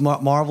know what's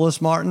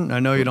marvelous, Martin? I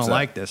know you don't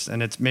like this,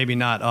 and it's maybe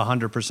not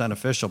 100%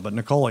 official, but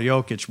Nikola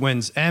Jokic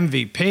wins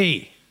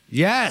MVP.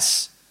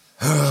 Yes.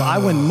 So I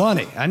win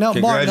money. I know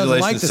Martin doesn't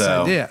like this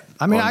idea.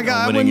 I mean,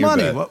 I win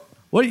money.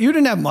 What? You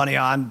didn't have money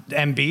on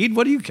Embiid.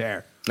 What do you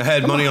care? I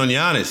had money on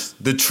Giannis,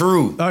 the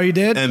true you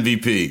did?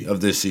 MVP of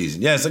this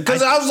season. Yes,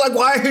 because I was like,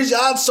 why is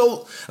odds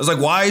so? I was like,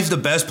 why is the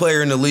best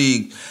player in the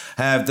league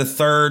have the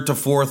 3rd to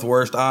 4th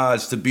worst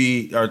odds to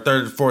be, or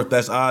 3rd to 4th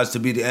best odds to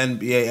be the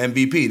NBA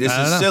MVP? This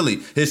is silly.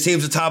 His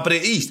team's the top of the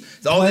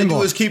East. All they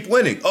do is keep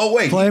winning. Oh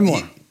wait, play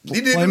more.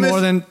 He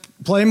didn't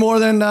Play more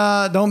than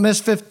don't miss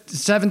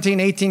 17,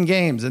 18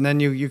 games, and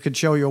then you could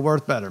show your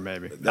worth better,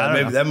 maybe.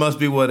 That must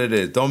be what it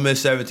is. Don't miss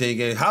 17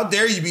 games. How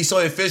dare you be so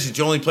efficient?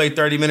 You only play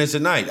 30 minutes a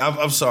night.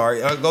 I'm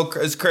sorry.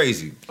 It's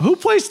crazy. Who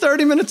plays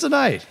 30 minutes a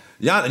night?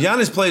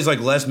 Giannis plays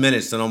less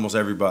minutes than almost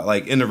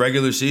everybody, in the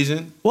regular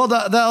season. Well,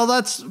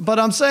 but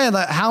I'm saying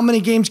that how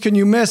many games can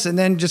you miss and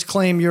then just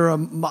claim you're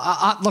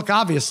look,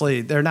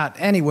 obviously they're not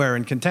anywhere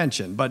in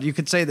contention, but you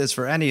could say this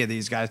for any of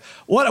these guys.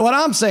 What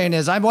I'm saying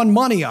is I won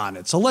money on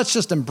it. So let's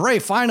just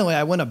embrace. Finally,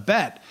 I win a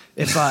bet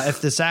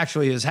if this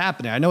actually is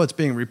happening. I know it's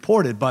being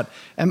reported,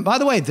 and by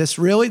the way, this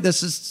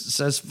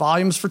says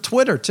volumes for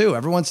Twitter too.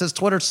 Everyone says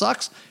Twitter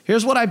sucks.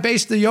 Here's what I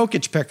based the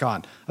Jokic pick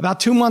on.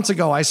 About 2 months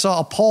ago, I saw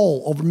a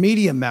poll over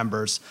media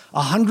members,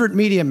 100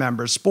 media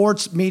members,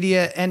 sports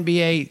media,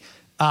 NBA,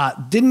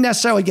 didn't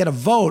necessarily get a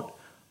vote,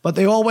 but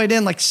they all weighed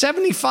in.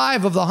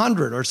 75 of the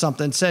 100 or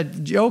something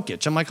said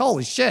Jokic. I'm like,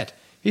 holy shit,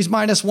 he's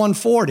minus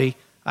 140.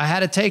 I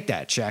had to take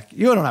that check.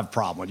 You don't have a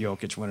problem with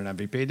Jokic winning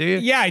MVP, do you?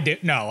 Yeah, I do.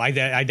 No, I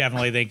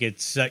definitely think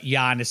it's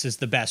Giannis is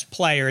the best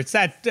player. It's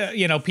that,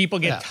 people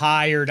get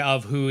tired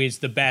of who is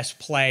the best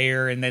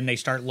player, and then they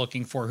start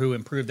looking for who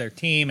improved their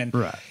team. And,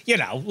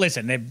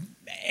 listen,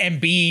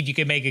 Embiid, you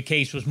can make a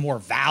case, was more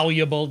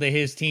valuable to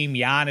his team.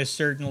 Giannis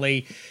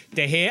certainly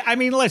to his. I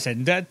mean,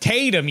 listen,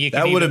 Tatum, you can.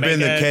 That would have been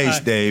the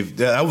case, Dave.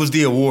 That was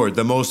the award,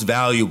 the most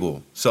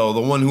valuable. So the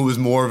one who was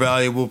more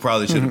valuable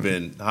probably should have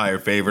been higher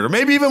favored, or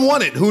maybe even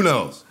won it. Who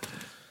knows?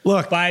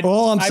 Look, but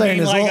all I'm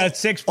saying is a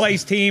 6th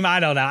place team. I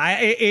don't know.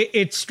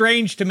 It's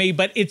strange to me,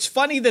 but it's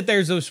funny that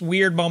there's this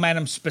weird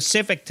momentum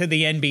specific to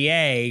the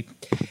NBA.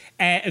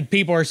 And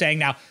people are saying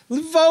now,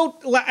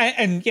 vote,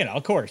 and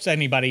of course,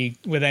 anybody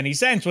with any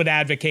sense would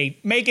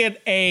advocate make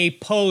it a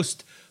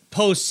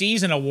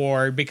postseason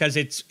award, because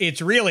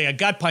it's really a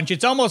gut punch.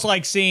 It's almost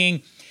like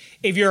seeing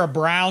if you're a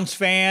Browns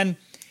fan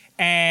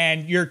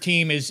and your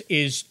team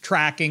is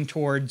tracking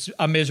towards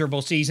a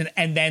miserable season,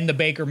 and then the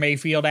Baker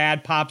Mayfield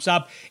ad pops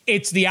up.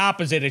 It's the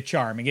opposite of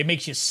charming. It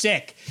makes you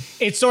sick.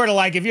 It's sort of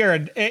like if you're a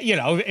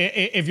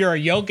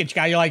Jokic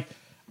guy, you're like,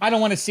 I don't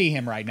want to see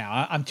him right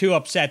now. I'm too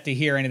upset to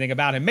hear anything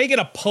about him. Make it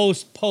a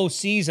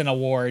postseason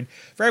award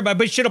for everybody,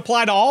 but it should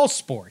apply to all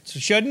sports,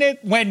 shouldn't it?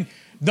 When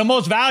the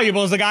most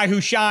valuable is the guy who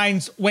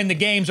shines when the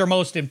games are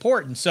most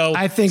important. So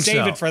I think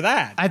save it for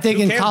that. I think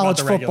in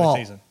college football,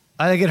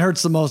 I think it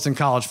hurts the most in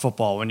college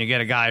football when you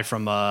get a guy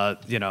from a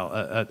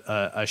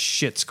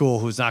shit school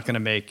who's not going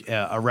to make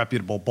a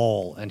reputable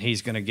bowl, and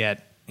he's going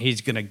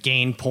to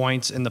gain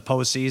points in the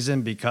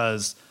postseason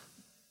because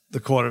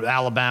the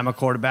Alabama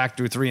quarterback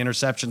threw 3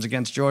 interceptions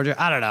against Georgia.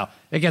 I don't know.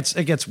 It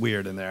gets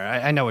weird in there.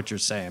 I know what you're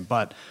saying,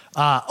 but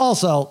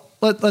also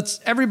let's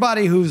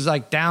everybody who's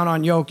like down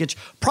on Jokic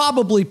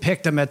probably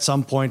picked him at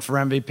some point for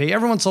MVP.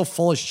 Everyone's so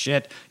full of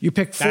shit. You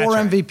picked 4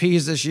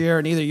 MVPs this year,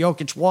 and either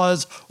Jokic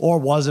was or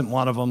wasn't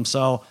one of them.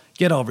 So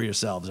get over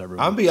yourselves,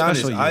 everyone. I'll be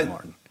honest.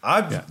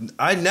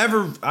 I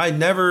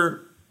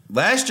never.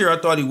 Last year I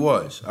thought he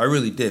was. I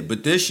really did.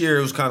 But this year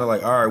it was kind of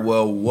like, all right,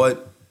 well,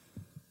 what?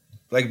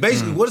 Like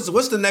basically,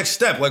 what's the next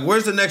step? Like,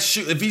 where's the next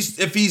shoot?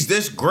 If he's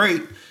this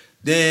great,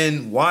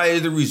 then why are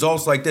the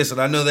results like this?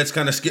 And I know that's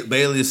kind of Skip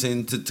Bayless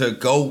and to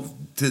go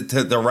to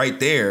the right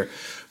there,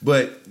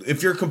 but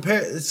if you're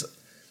comparing,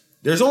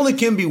 there's only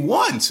can be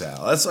one,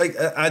 Sal. That's like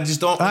I just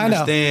don't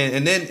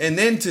understand. And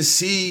then to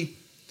see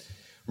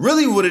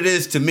really what it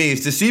is to me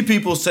is to see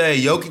people say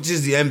Jokic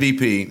is the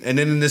MVP, and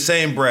then in the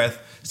same breath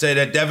say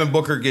that Devin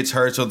Booker gets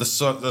hurt, so the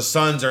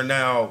Suns are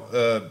now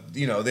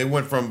they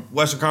went from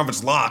Western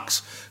Conference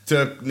locks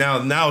to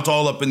now it's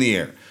all up in the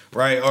air.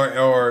 Right,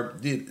 or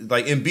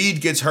like Embiid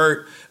gets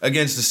hurt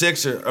against the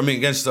Sixers. I mean,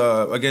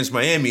 against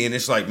Miami, and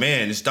it's like,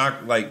 man, it's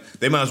like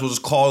they might as well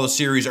just call the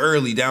series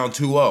early, down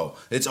 2-0.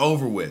 It's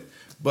over with.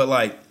 But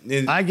like,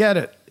 I get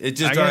it. It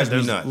just drives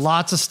me nuts.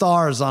 Lots of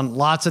stars on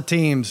lots of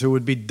teams who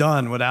would be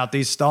done without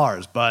these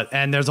stars.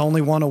 And there's only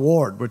one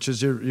award, which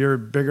is your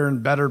bigger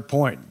and better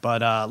point.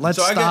 But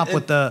let's stop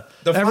with the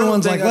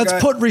everyone's like, let's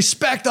put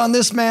respect on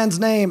this man's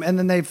name, and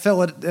then they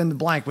fill it in the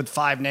blank with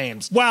 5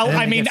 names. Well,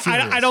 I mean,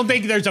 I don't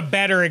think there's a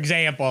better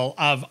example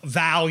of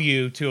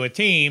value to a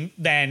team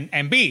than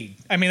Embiid.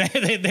 I mean,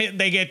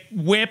 they get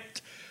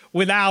whipped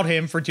without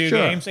him for 2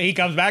 games. He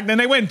comes back, then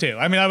they win 2.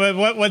 I mean,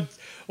 what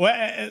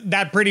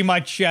that pretty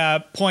much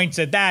points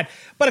at that.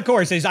 But of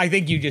course, as I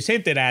think you just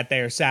hinted at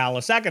there, Sal,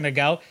 a second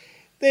ago,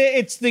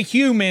 it's the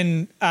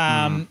human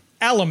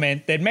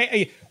element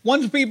that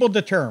once people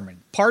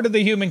determine, part of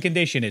the human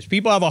condition is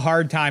people have a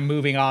hard time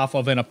moving off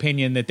of an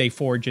opinion that they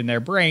forge in their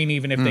brain,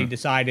 even if they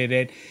decided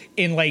it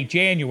in late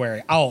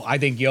January. Oh, I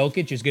think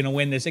Jokic is going to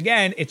win this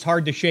again. It's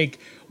hard to shake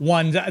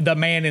the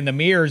man in the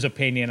mirror's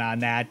opinion on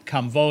that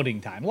come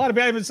voting time. A lot of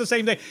people, it's the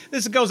same thing.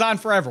 This goes on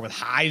forever with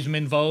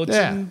Heisman votes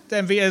and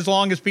as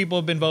long as people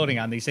have been voting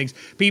on these things.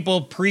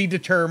 People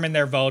predetermine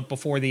their vote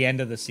before the end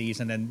of the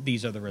season, and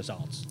these are the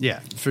results. Yeah,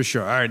 for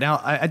sure. All right,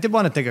 now I did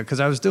want to think of, because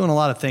I was doing a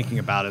lot of thinking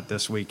about it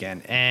this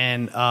weekend,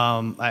 and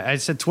I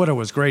said Twitter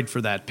was great for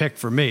that pick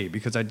for me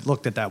because I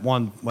looked at that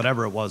one,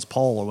 whatever it was,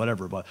 poll or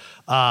whatever,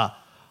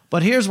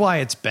 but here's why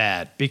it's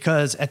bad.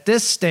 Because at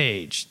this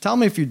stage, tell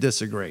me if you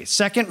disagree,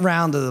 second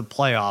round of the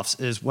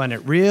playoffs is when it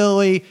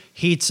really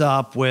heats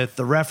up with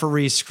the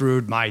referee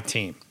screwed my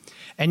team.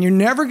 And you're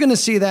never going to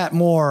see that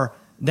more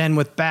than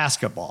with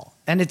basketball.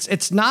 And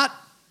it's not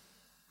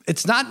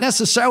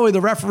necessarily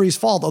the referee's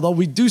fault, although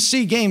we do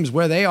see games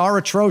where they are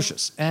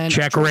atrocious. And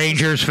check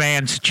Rangers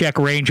fans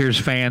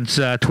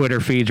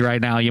Twitter feeds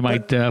right now. You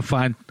might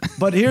find.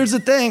 But here's the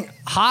thing.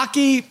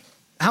 Hockey,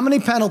 how many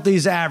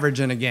penalties average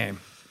in a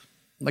game?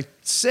 Like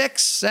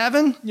 6,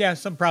 7? Yeah,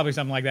 probably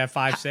something like that,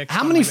 5, 6.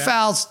 How many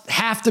fouls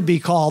have to be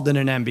called in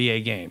an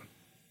NBA game?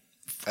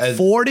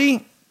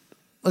 40?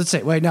 Let's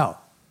say, wait, no.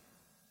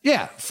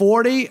 Yeah,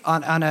 40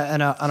 on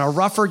a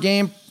rougher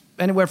game,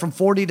 anywhere from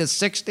 40 to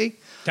 60.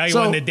 Tell you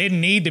one that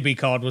didn't need to be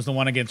called was the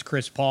one against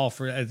Chris Paul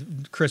for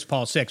Chris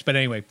Paul 6. But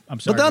anyway, I'm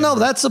sorry. But no,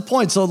 that's the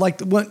point. So like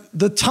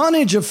the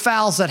tonnage of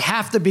fouls that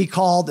have to be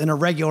called in a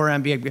regular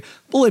NBA game.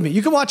 Believe me,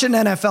 you can watch an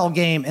NFL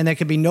game and there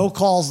could be no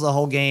calls the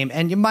whole game,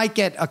 and you might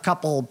get a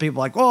couple people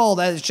like, "Oh,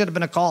 that should have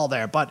been a call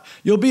there," but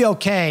you'll be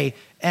okay.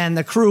 And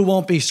the crew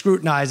won't be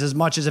scrutinized as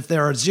much as if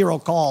there are 0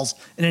 calls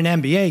in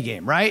an NBA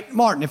game, right,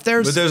 Martin? But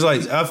there's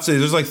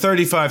like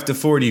 35 to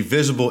 40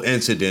 visible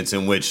incidents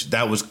in which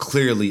that was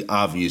clearly,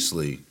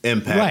 obviously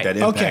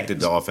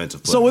impacted the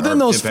offensive play. So within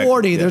those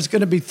 40, there's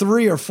going to be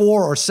 3 or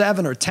 4 or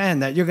 7 or 10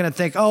 that you're going to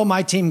think, oh,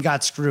 my team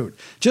got screwed.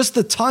 Just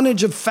the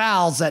tonnage of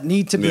fouls that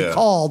need to be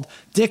called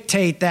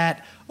dictate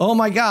that, oh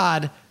my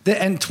God,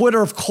 And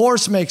Twitter, of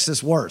course, makes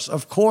this worse.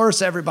 Of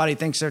course, everybody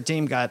thinks their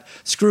team got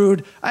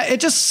screwed. It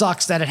just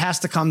sucks that it has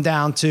to come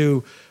down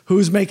to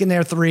who's making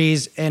their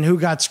threes and who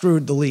got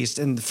screwed the least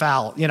in the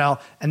foul,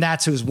 and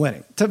that's who's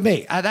winning. To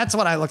me, that's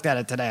what I looked at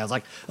it today. I was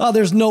like, oh,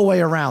 there's no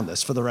way around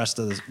this for the rest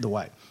of the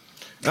way.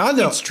 I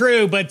know. It's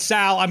true, but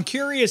Sal, I'm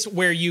curious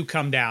where you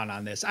come down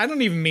on this. I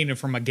don't even mean it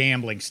from a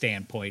gambling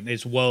standpoint,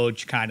 as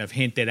Woj kind of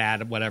hinted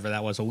at, whatever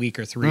that was, a week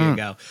or three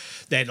ago,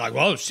 that like,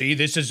 well, see,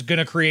 this is going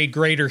to create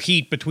greater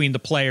heat between the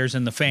players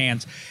and the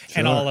fans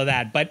and all of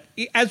that. But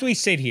as we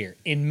sit here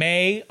in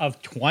May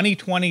of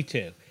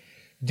 2022,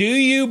 do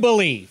you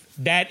believe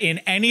that in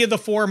any of the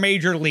 4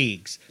 major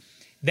leagues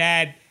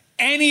that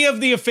any of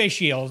the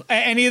officials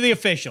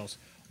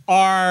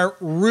are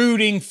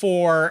rooting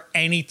for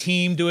any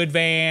team to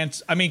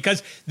advance? I mean,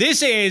 because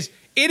it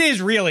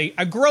is really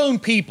a grown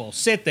people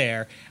sit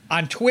there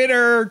on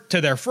Twitter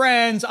to their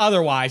friends,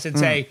 otherwise, and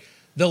say,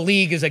 the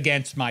league is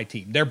against my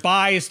team. They're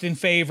biased in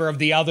favor of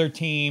the other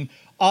team,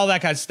 all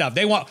that kind of stuff.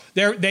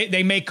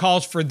 They make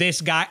calls for this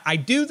guy. I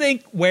do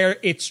think where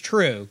it's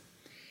true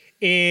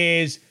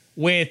is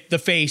with the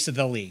face of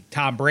the league.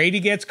 Tom Brady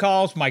gets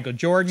calls. Michael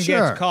Jordan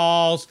gets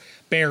calls.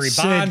 Barry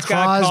Bonds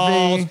got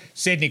calls.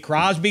 Sidney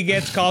Crosby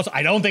gets calls.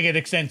 I don't think it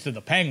extends to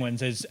the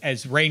Penguins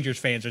as Rangers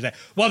fans are saying.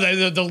 Well,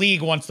 the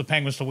league wants the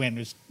Penguins to win.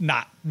 Does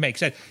not make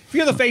sense. If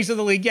you're the face of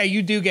the league, yeah,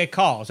 you do get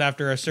calls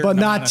after a certain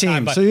amount of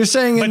time. But not teams. So you're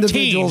saying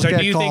individuals teams,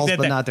 get calls,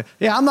 but not –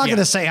 yeah, I'm not going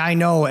to say I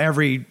know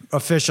every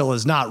official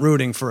is not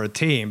rooting for a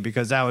team,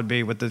 because that would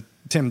be with the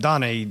Tim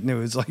Donaghy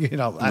news, like,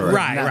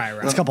 right.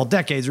 It's a couple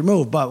decades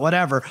removed, but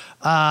whatever.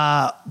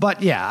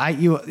 But yeah,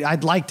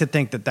 I'd like to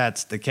think that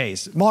that's the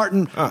case,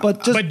 Martin.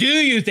 But do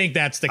you think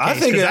that's the case? I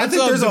think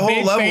there's a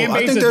whole level.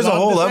 I think there's a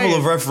whole level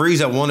of referees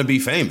that want to be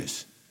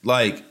famous,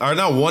 like, or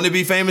not want to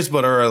be famous,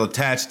 but are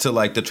attached to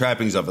like the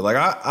trappings of it. Like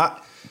I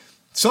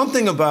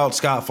something about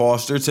Scott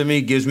Foster to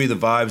me gives me the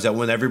vibes that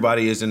when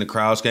everybody is in the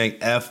crowd saying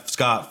F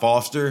Scott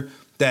Foster,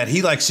 that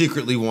he like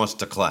secretly wants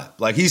to clap.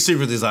 Like he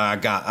secretly is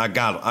like, I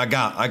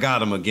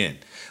got him again.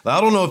 Like, I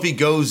don't know if he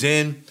goes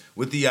in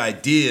with the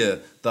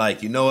idea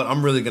like, you know what,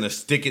 I'm really gonna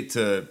stick it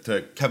to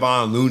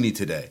Kevon Looney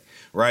today,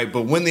 right?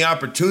 But when the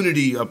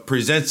opportunity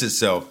presents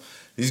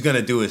itself, he's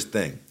gonna do his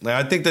thing. Like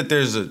I think that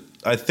there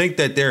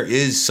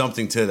is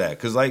something to that,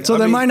 because like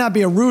there might not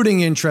be a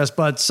rooting interest,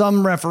 but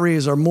some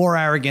referees are more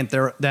arrogant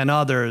than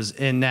others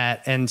in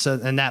that, and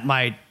that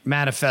might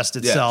manifest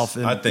itself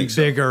in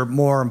bigger,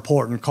 more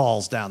important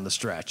calls down the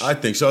stretch. I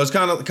think so. It's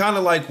kind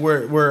of like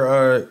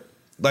where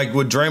like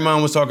what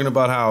Draymond was talking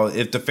about, how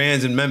if the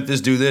fans in Memphis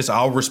do this,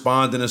 I'll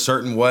respond in a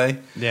certain way.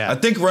 Yeah, I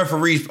think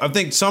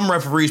some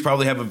referees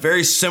probably have a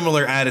very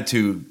similar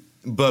attitude,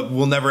 but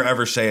will never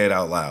ever say it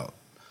out loud.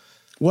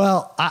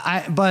 Well,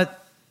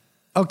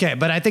 Okay,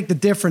 but I think the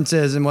difference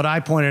is, and what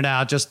I pointed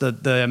out, just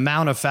the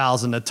amount of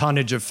fouls and the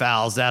tonnage of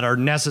fouls that are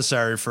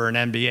necessary for an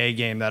NBA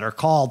game that are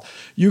called.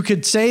 You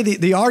could say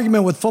the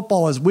argument with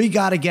football is we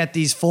got to get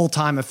these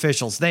full-time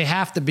officials. They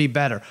have to be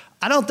better.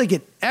 I don't think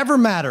it ever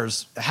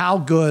matters how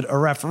good a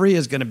referee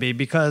is going to be,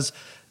 because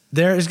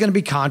there is going to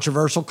be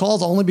controversial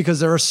calls only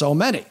because there are so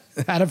many.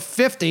 Out of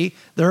 50,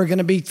 there are going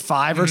to be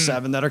 5 or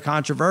 7 that are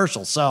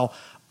controversial. So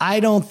I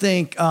don't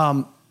think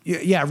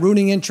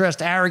rooting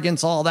interest,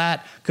 arrogance, all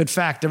that could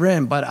factor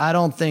in, but I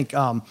don't think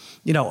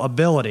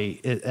ability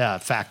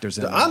factors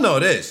in. I know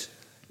this.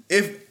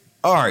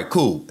 All right,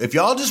 cool. If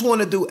y'all just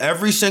want to do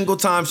every single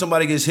time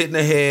somebody gets hit in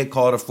the head,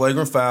 called a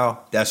flagrant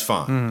foul, that's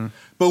fine. Mm-hmm.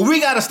 But we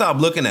got to stop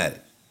looking at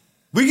it.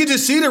 We can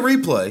just see the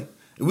replay.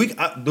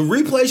 The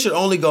replay should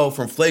only go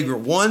from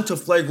flagrant 1 to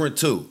flagrant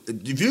 2.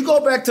 If you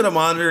go back to the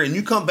monitor and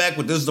you come back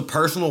with this is a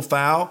personal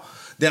foul,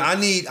 then I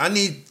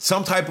need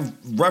some type of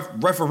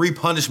referee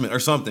punishment or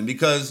something,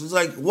 because it's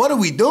like, what are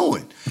we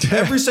doing?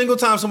 Every single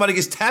time somebody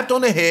gets tapped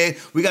on the head,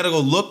 we got to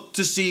go look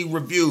to see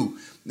review.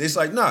 It's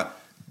like, nah,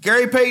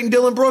 Gary Payton,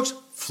 Dylan Brooks,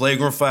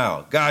 flagrant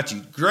foul. Got you.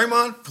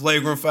 Draymond,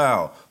 flagrant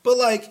foul. But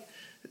like,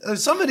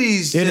 some of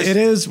these... It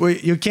is.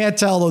 You can't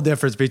tell the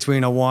difference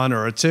between a 1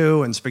 or a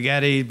 2, and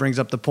Spaghetti brings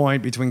up the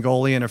point between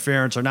goalie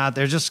interference or not.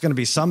 There's just going to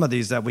be some of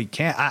these that we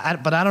can't...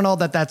 but I don't know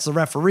that that's the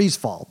referee's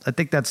fault. I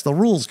think that's the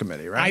rules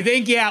committee, right? I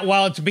think, yeah,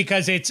 well, it's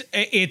because it's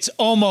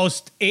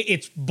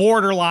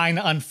borderline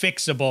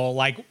unfixable.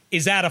 Like,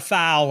 is that a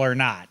foul or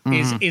not?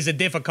 Mm-hmm. Is a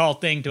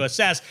difficult thing to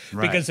assess,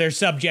 right, because there's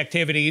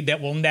subjectivity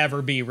that will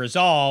never be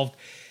resolved.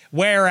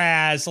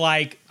 Whereas,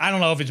 like, I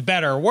don't know if it's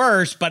better or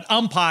worse, but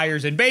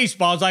umpires in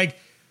baseball is like,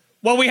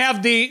 well, we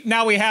have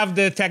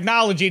the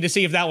technology to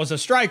see if that was a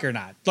strike or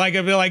not. Like,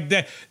 it'd be like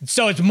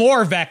so it's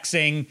more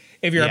vexing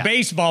if you're a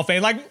baseball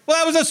fan. Like,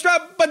 well, that was a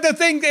strike, but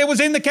it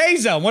was in the K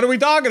zone. What are we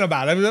talking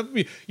about? I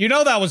mean,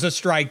 that was a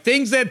strike.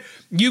 Things that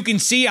you can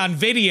see on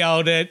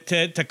video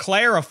to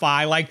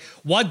clarify. Like,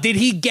 what did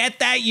he get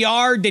that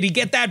yard? Did he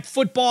get that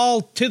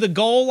football to the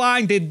goal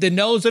line? Did the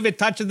nose of it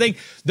touch the thing?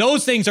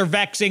 Those things are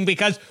vexing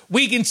because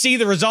we can see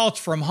the results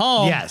from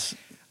home. Yes,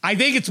 I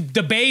think it's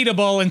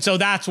debatable, and so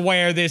that's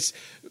where this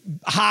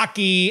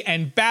hockey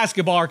and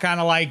basketball are kind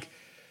of like,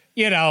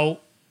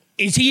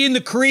 is he in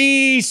the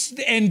crease?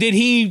 And did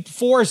he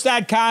force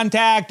that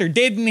contact or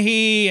didn't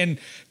he? And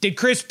did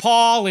Chris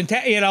Paul and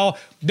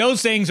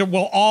those things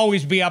will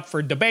always be up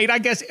for debate, I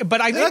guess.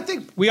 But I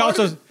think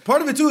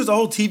part of it too is the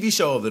whole TV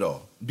show of it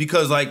all.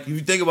 Because like if you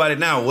think about it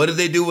now, what do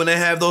they do when they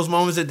have those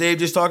moments that Dave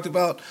just talked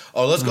about?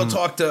 Oh, let's go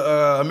talk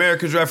to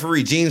America's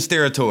referee Gene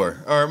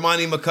Steratore or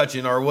Monty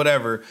McCutcheon or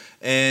whatever,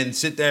 and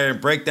sit there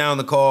and break down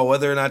the call,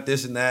 whether or not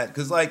this and that.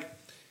 Because like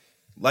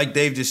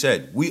Dave just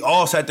said, we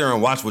all sat there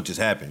and watched what just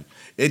happened.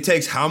 It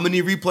takes how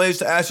many replays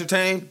to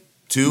ascertain?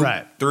 2,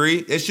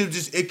 3.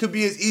 It could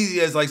be as easy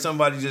as like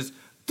somebody just,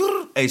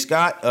 hey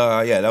Scott,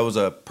 yeah, that was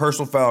a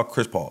personal foul,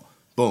 Chris Paul,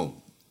 boom.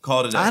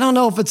 Called it. I don't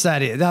know if it's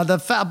that easy. Now,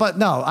 but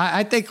no,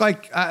 I think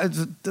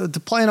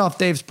to playing off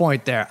Dave's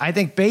point there, I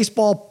think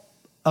baseball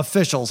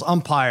officials,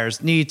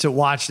 umpires need to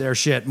watch their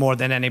shit more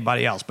than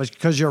anybody else. But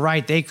because you're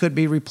right, they could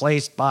be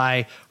replaced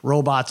by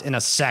robots in a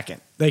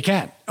second. They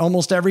can.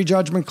 Almost every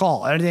judgment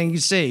call, anything you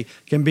see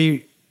can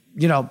be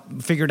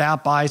figured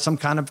out by some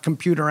kind of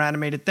computer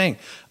animated thing.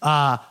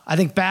 I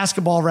think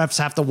basketball refs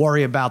have to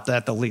worry about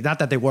that the least. Not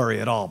that they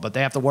worry at all, but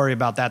they have to worry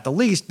about that the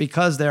least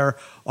because there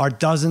are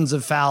dozens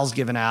of fouls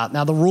given out.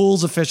 Now, the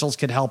rules officials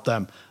could help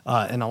them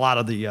in a lot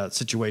of the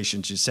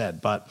situations you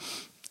said, but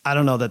I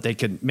don't know that they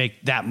could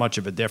make that much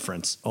of a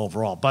difference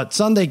overall. But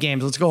Sunday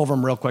games, let's go over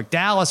them real quick.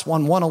 Dallas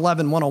won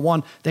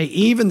 111-101. They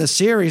evened the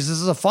series. This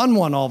is a fun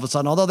one all of a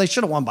sudden, although they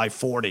should have won by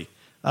 40.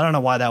 I don't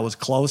know why that was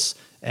close.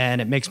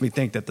 And it makes me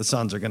think that the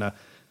Suns are going to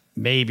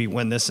maybe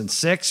win this in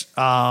 6.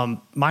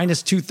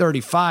 Minus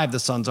 235 the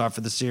Suns are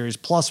for the series,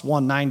 plus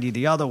 190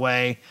 the other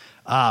way.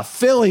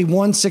 Philly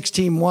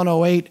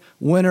 116-108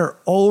 winner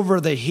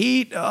over the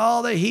Heat.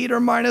 Oh, the Heat are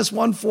minus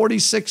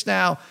 146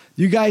 now.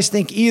 You guys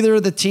think either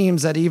of the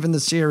teams that even the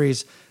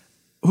series,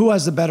 who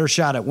has the better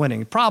shot at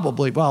winning?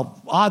 Probably,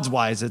 well,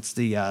 odds-wise, it's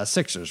the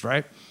Sixers,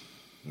 right?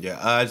 Yeah,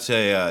 I'd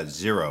say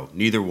 0.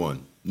 Neither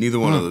one. Neither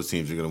one of those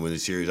teams are going to win the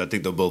series. I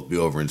think they'll both be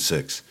over in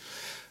 6.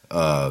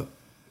 But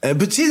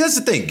see, that's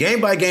the thing. Game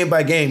by game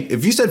by game.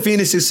 If you said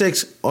Phoenix is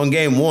 6 on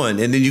game 1,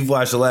 and then you've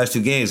watched the last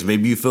 2 games,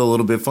 maybe you feel a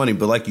little bit funny.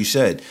 But like you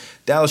said,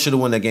 Dallas should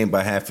have won that game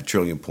by 500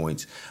 billion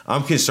points.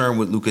 I'm concerned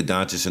with Luka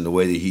Doncic and the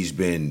way that he's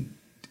been.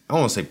 I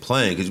don't want to say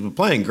playing because he's been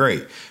playing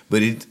great,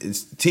 but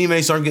his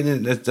teammates aren't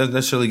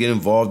necessarily getting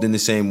involved in the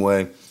same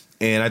way.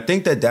 And I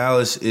think that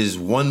Dallas is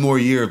one more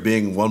year of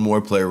being one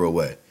more player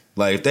away.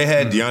 Like if they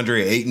had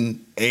DeAndre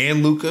Ayton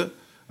and Luka,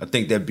 I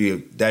think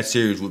that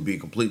series would be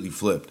completely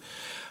flipped.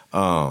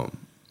 And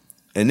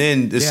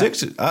then the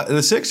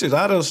Sixers,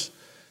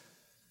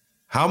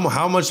 how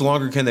much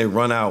longer can they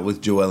run out with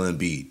Joel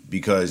Embiid?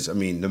 Because I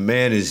mean, the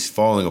man is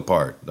falling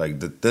apart. Like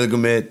the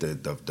ligament,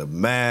 the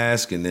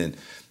mask, and then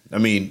I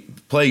mean,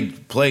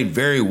 played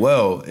very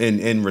well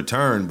in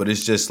return. But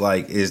it's just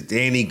like, is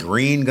Danny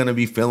Green going to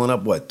be filling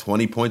up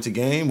 20 points a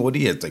game? What do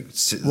you have?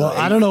 Well, 8?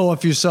 I don't know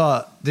if you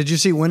saw. Did you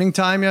see Winning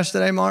Time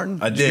yesterday, Martin?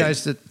 I did. You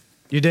guys did.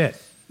 You did.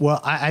 Well,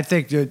 I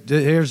think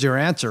here's your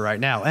answer right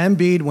now.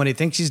 Embiid, when he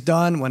thinks he's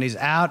done, when he's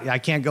out, I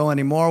can't go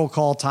anymore, we'll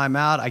call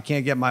timeout, I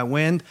can't get my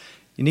wind.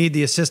 You need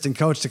the assistant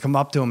coach to come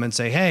up to him and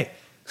say, hey,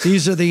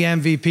 these are the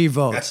MVP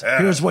votes.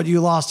 Here's what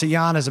you lost to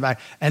Giannis about.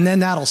 And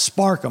then that'll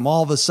spark him.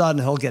 All of a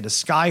sudden, he'll get a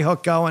sky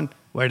hook going.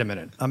 Wait a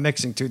minute. I'm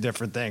mixing 2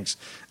 different things.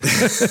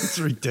 It's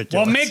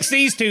ridiculous. Well, mix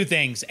these 2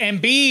 things.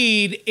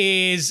 Embiid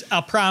is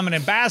a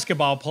prominent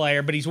basketball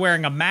player, but he's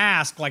wearing a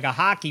mask like a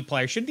hockey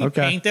player. Shouldn't he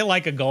paint it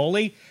like a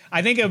goalie?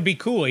 I think it would be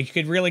cool. He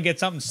could really get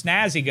something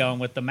snazzy going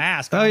with the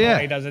mask. I don't know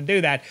why he doesn't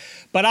do that.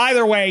 But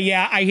either way,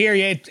 yeah, I hear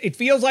you. It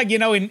feels like,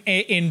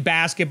 in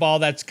basketball,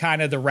 that's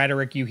kind of the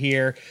rhetoric you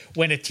hear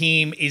when a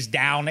team is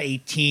down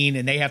 18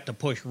 and they have to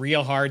push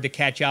real hard to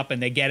catch up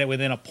and they get it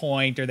within a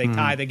point or they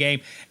tie the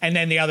game. And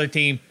then the other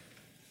team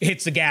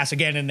hits the gas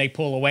again and they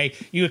pull away.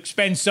 You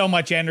expend so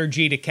much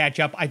energy to catch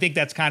up. I think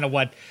that's kind of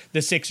what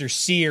the Sixers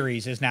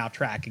series is now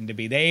tracking to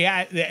be. They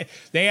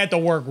had to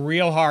work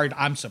real hard.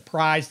 I'm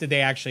surprised that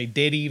they actually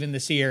did even the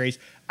series.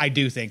 I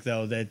do think,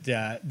 though,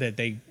 that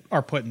they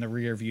are put in the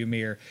rearview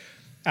mirror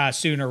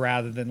sooner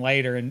rather than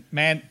later. And,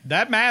 man,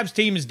 that Mavs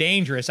team is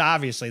dangerous,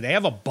 obviously. They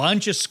have a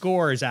bunch of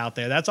scorers out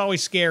there. That's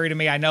always scary to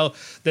me. I know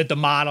that the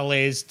model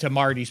is, to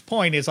Marty's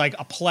point, is like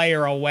a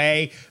player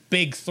away,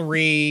 big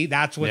 3.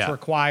 That's what's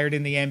required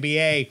in the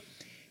NBA.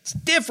 It's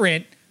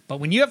different, but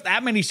when you have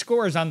that many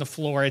scorers on the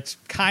floor, it's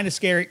kind of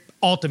scary.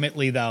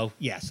 Ultimately, though,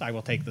 yes, I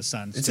will take the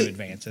Suns to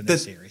advance in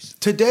this series.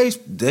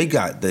 They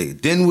got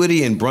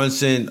Dinwiddie and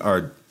Brunson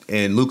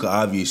and Luka,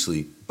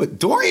 obviously. But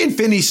Dorian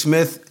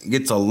Finney-Smith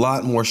gets a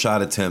lot more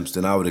shot attempts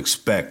than I would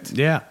expect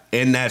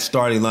in that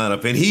starting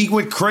lineup. And he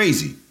went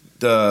crazy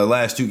the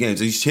last 2 games.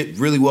 He's hit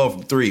really well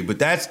from 3, but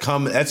that's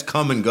come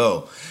and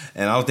go.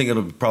 And I don't think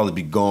it'll probably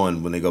be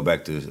gone when they go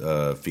back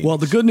to Phoenix. Well,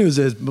 the good news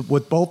is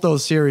with both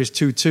those series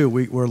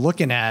 2-2, we're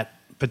looking at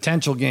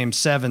potential Game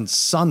 7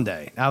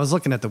 Sunday. I was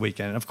looking at the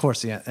weekend, and of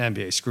course the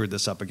NBA screwed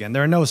this up again.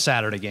 There are no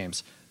Saturday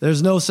games.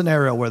 There's no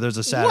scenario where there's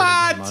a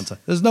Saturday game on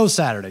Sunday. There's no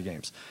Saturday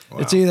games.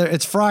 Wow.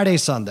 It's Friday,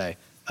 Sunday.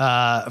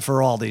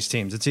 for all these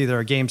teams. It's either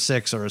a game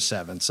 6 or a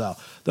 7. So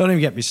don't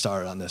even get me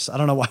started on this. I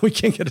don't know why we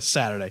can't get a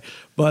Saturday,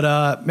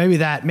 but maybe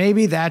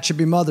that should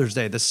be Mother's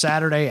Day, the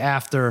Saturday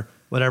after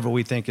whatever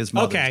we think is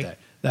Mother's Day.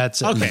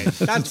 That's it. Okay,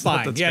 that's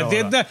fine.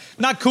 Yeah,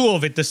 not cool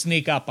of it to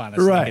sneak up on us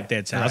like it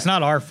did. So it's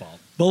not our fault.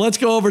 But let's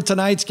go over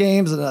tonight's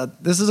games.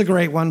 This is a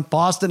great one.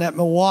 Boston at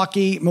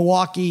Milwaukee.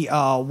 Milwaukee,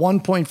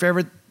 1-point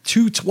favorite.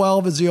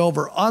 212 is the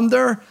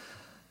over-under.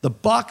 The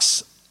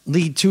Bucks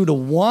lead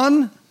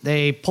 2-1.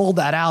 They pulled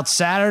that out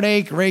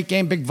Saturday. Great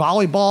game. Big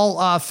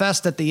volleyball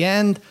fest at the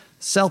end.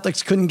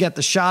 Celtics couldn't get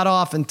the shot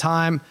off in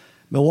time.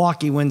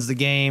 Milwaukee wins the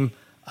game.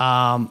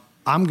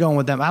 I'm going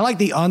with them. I like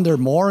the under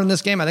more in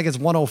this game. I think it's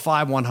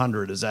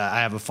 105-100 I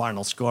have a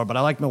final score, but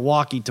I like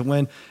Milwaukee to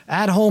win.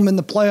 At home in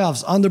the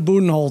playoffs, under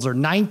Budenholzer,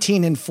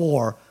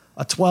 19-4,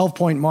 a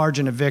 12-point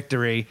margin of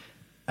victory.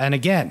 And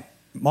again,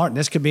 Martin,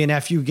 this could be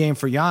an FU game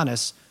for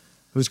Giannis,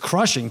 who's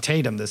crushing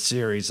Tatum this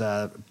series.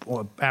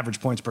 Average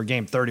points per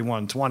game,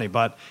 31-20.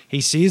 But he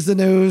sees the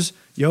news.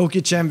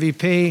 Jokic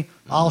MVP.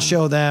 I'll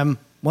show them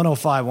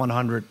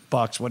 105-100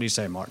 Bucks. What do you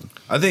say, Martin?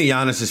 I think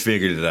Giannis has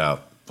figured it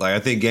out. Like, I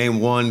think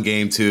game 1,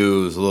 game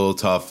 2 was a little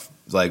tough,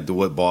 like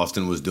what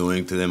Boston was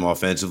doing to them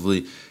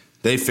offensively.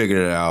 They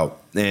figured it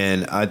out.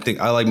 And I think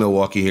I like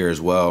Milwaukee here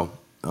as well.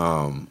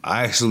 I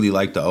actually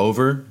like the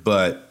over,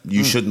 but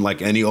you shouldn't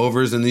like any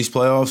overs in these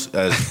playoffs.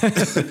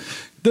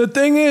 The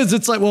thing is,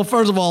 it's like, well,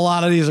 first of all, a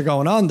lot of these are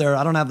going under.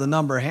 I don't have the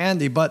number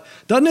handy, but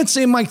doesn't it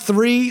seem like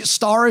 3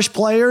 starish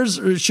players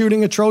are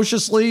shooting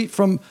atrociously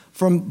from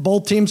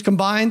both teams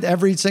combined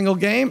every single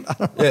game?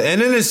 Yeah, and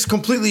then it's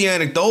completely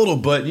anecdotal,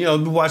 but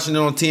watching it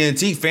on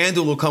TNT,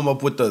 FanDuel will come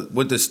up with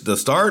the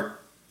start,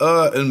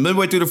 and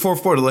midway through the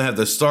fourth quarter, they'll have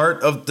the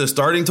start of the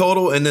starting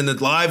total and then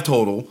the live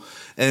total.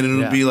 And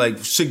it'll be like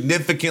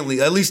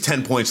significantly, at least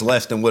 10 points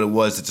less than what it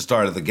was at the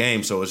start of the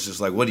game. So it's just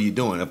like, what are you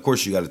doing? Of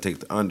course, you got to take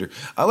the under.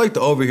 I like the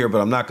over here,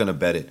 but I'm not going to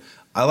bet it.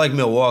 I like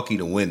Milwaukee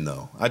to win,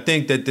 though. I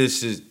think that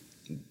this is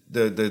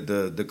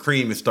the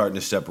cream is starting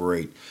to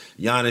separate.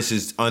 Giannis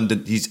is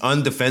he's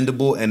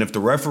undefendable, and if the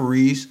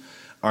referees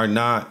are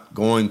not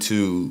going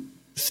to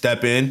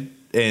step in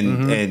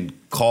and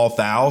call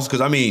fouls, because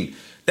I mean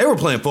they were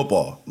playing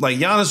football. Like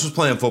Giannis was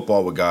playing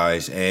football with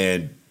guys,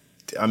 and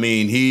I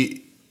mean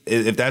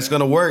if that's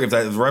going to work, if the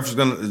refs is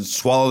going to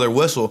swallow their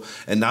whistle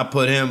and not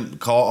put him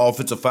call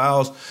offensive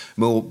fouls,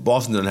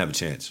 Boston doesn't have a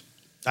chance.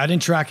 I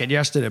didn't track it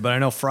yesterday, but I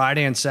know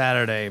Friday and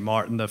Saturday,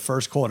 Martin, the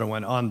first quarter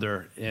went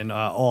under in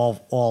all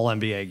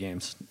NBA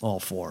games, all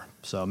 4.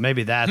 So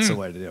maybe that's the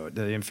way to do it,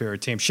 the inferior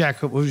team. Shaq,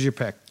 who's your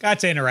pick?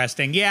 That's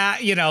interesting. Yeah,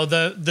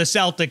 the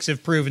Celtics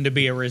have proven to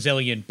be a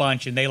resilient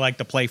bunch, and they like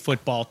to play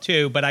football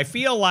too. But I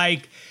feel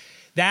like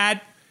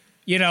that,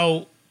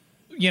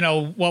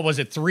 what was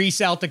it? 3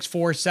 Celtics,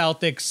 4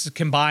 Celtics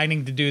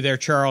combining to do their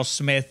Charles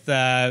Smith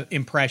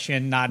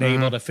impression, not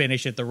able to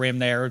finish at the rim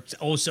there. It's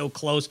so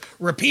close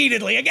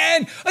repeatedly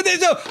again.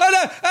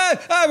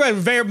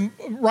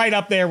 Right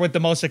up there with the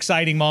most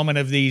exciting moment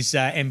of these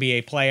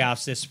NBA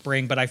playoffs this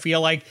spring. But I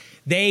feel like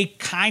they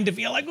kind of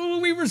feel like, oh,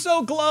 we were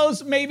so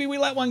close. Maybe we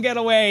let one get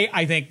away.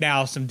 I think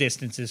now some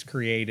distance is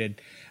created.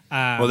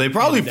 Well, they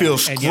probably feel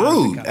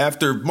screwed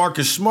after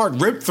Marcus Smart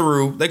ripped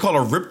through. They call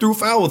a rip-through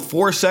foul with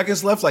 4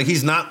 seconds left. Like,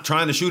 he's not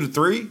trying to shoot a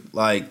 3.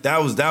 Like, that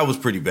was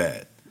pretty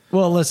bad.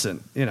 Well,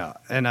 listen,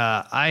 and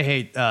I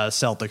hate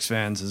Celtics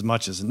fans as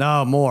much as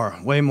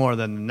way more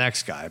than the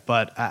next guy.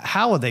 But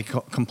how are they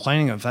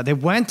complaining about? They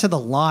went to the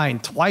line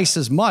twice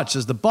as much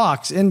as the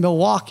Bucks in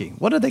Milwaukee.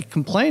 What are they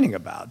complaining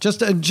about?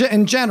 Just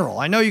in general,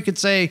 I know you could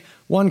say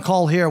one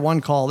call here,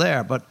 one call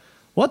there, but.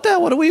 What the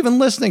hell? What are we even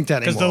listening to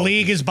anymore? Because the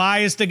league is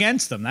biased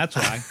against them. That's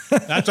why.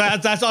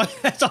 That's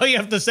all you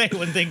have to say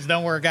when things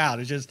don't work out.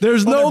 It's just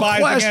there's no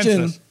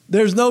question.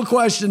 There's no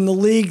question. The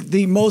league,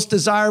 the most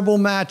desirable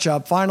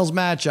finals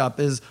matchup,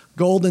 is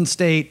Golden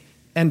State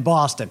and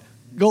Boston.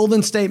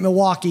 Golden State,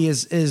 Milwaukee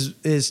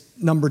is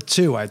number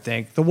 2, I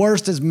think. The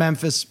worst is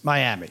Memphis,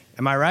 Miami.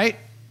 Am I right?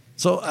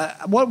 So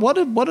what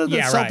are the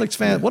Celtics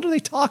fans? What are they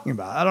talking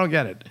about? I don't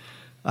get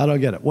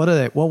it.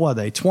 What were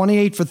they?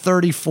 28 for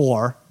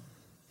 34.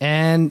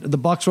 And the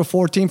Bucks were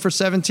 14 for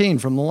 17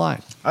 from the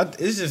line.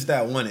 It's just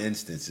that one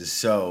instance is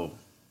so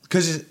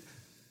because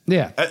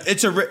they're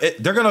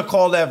gonna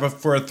call that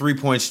for a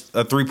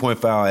 3-point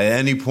foul at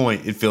any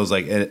point. It feels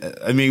like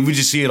I mean we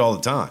just see it all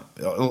the time.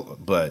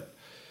 But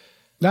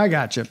I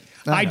got you.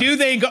 I do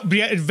think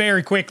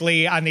very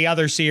quickly on the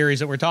other series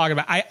that we're talking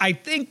about. I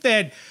think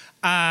that.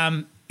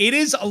 It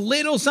is a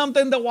little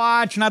something to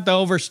watch, not to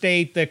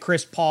overstate the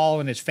Chris Paul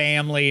and his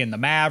family and the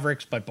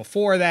Mavericks, but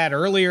before that,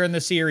 earlier in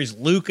the series,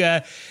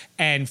 Luka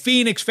and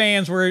Phoenix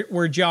fans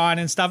were John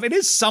and stuff. It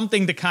is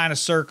something to kind of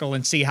circle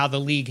and see how the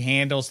league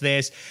handles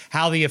this,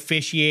 how the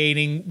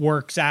officiating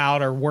works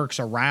out or works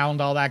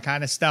around all that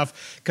kind of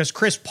stuff, because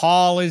Chris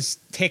Paul is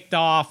ticked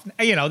off.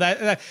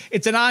 That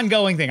it's an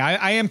ongoing thing.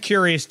 I am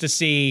curious to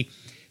see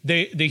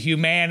the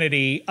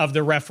humanity of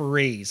the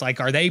referees. Like,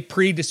 are they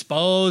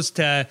predisposed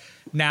to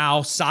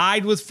now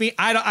side with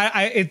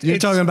You're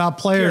talking about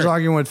players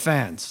arguing with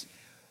fans.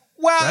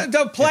 Well, right?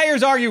 the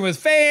players arguing with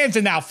fans,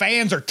 and now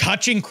fans are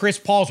touching Chris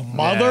Paul's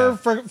mother,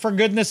 for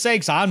goodness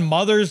sakes, on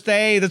Mother's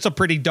Day. That's a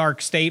pretty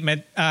dark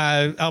statement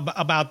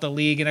about the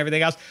league and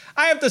everything else.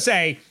 I have to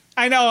say,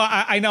 I know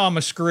I'm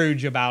a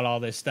Scrooge about all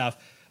this stuff,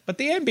 but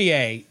the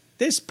NBA,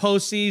 this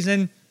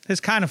postseason, has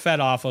kind of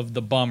fed off of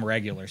the bum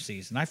regular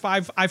season. I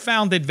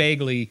found it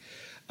vaguely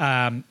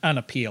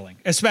unappealing,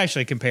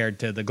 especially compared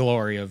to the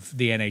glory of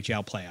the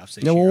NHL playoffs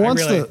this year.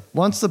 Well,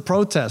 once the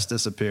protest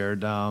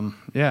disappeared,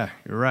 yeah,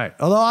 you're right.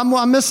 Although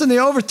I'm missing the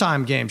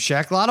overtime game,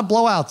 Shaq. A lot of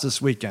blowouts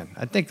this weekend.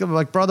 I think,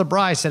 like Brother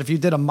Bry said, if you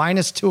did a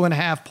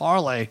 -2.5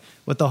 parlay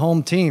with the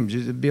home teams,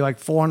 it'd be like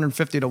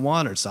 450 to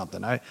 1 or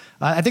something.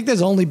 I think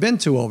there's only been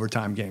 2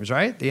 overtime games,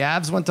 right? The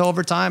Avs went to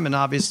overtime, and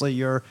obviously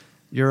your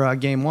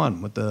game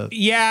 1 with the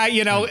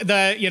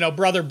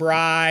Brother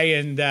Bry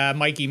and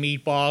Mikey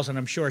Meatballs, and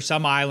I'm sure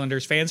some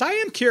Islanders fans. I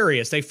am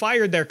curious. They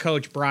fired their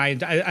coach Barry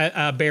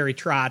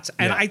Trotz,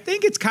 and I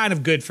think it's kind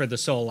of good for the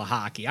soul of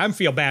hockey. I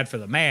feel bad for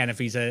the man if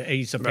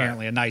he's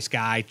apparently a nice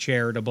guy,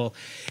 charitable,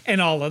 and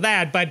all of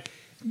that, but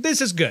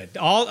this is good.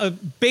 All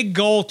big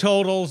goal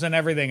totals and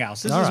everything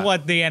else. This is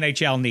what the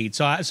NHL needs.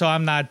 So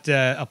I'm not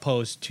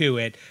opposed to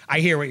it.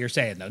 I hear what you're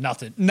saying though.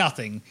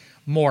 Nothing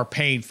more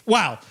painful.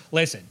 Well,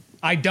 listen.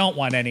 I don't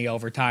want any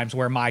overtimes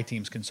where my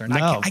team's concerned.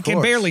 I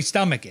can barely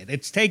stomach it.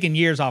 It's taken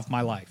years off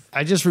my life.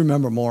 I just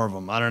remember more of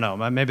them. I don't know.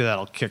 Maybe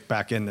that'll kick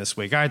back in this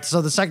week. All right,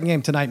 so the second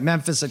game tonight,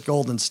 Memphis at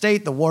Golden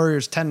State. The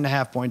Warriors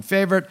 10.5-point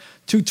favorite,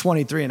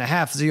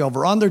 223.5 is the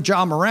over-under.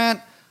 Ja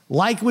Morant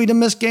likely to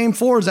miss game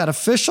 4. Is that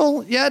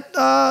official yet,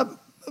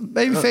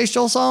 babyface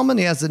Joel Solomon?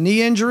 He has the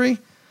knee injury.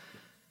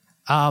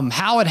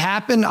 How it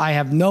happened, I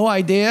have no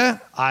idea.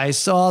 I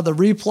saw the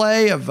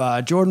replay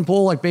of Jordan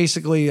Poole,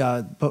 basically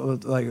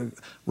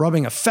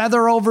rubbing a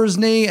feather over his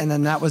knee, and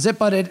then that was it.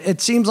 But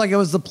it seems like it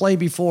was the play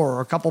before,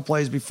 or a couple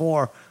plays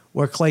before,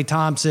 where Klay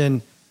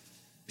Thompson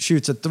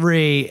shoots a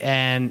 3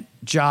 and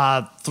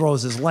Ja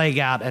throws his leg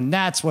out, and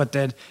that's what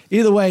did.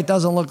 Either way, it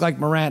doesn't look like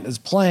Morant is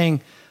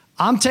playing.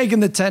 I'm taking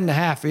the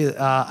 10.5.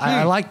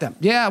 I like them.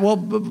 Yeah, well,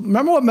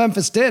 remember what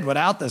Memphis did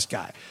without this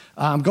guy.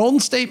 Golden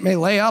State may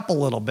lay up a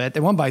little bit. They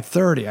won by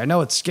 30. I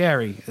know it's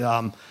scary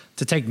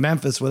to take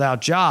Memphis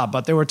without Ja,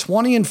 but they were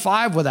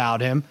 20-5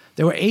 without him.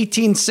 They were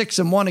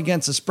 18-6-1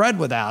 against the spread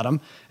without him.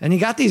 And you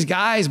got these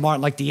guys,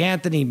 Martin, like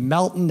DeAnthony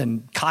Melton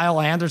and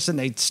Kyle Anderson.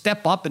 They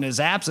step up in his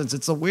absence.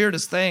 It's the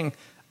weirdest thing.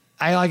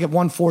 I like it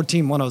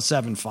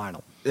 114-107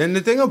 final. And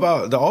the thing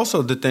about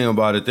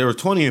it, they were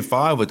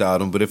 20-5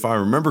 without him. But if I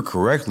remember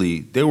correctly,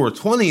 they were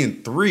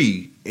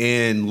 20-3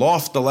 and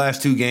lost the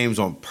last 2 games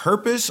on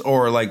purpose,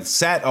 or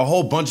sat a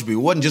whole bunch of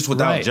people. It wasn't just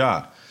without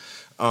Ja.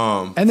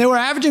 And they were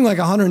averaging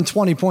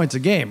 120 points a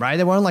game, right?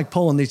 They weren't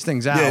pulling these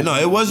things out. Yeah, no,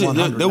 it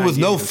wasn't. There was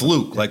no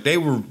fluke. They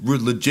were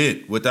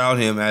legit without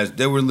him. As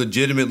they were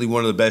legitimately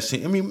one of the best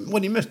teams. I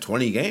mean, he missed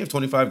 20 games,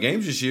 25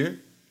 games this year,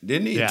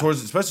 didn't he? Yeah.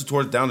 Especially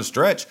towards down the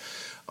stretch.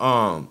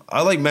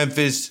 I like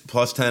Memphis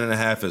plus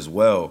 10.5 as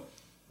well.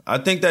 I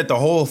think that the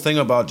whole thing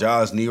about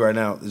Ja's knee right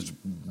now is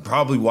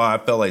probably why I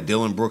felt like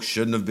Dylan Brooks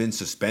shouldn't have been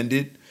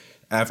suspended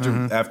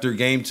after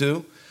game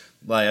 2.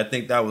 I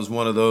think that was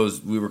one of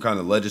those, we were kind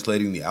of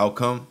legislating the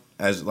outcome,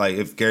 as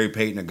if Gary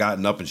Payton had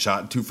gotten up and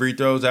shot 2 free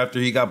throws after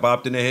he got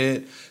bopped in the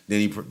head,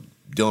 then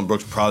Dylan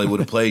Brooks probably would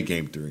have played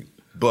game 3.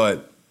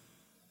 But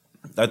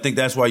I think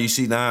that's why you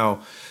see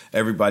now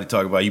everybody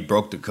talking about he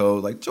broke the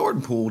code.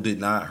 Jordan Poole did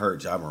not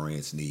hurt Ja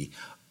Morant's knee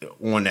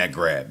on that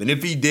grab. And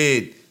if he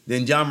did,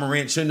 then Ja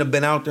Morant shouldn't have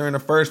been out there in the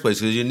first place,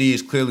 because your knee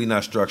is clearly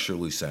not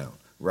structurally sound,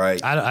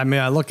 right? I mean,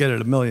 I look at it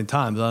a million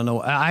times. I don't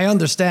know. I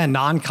understand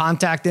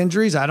non-contact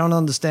injuries. I don't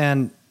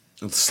understand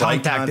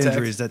contact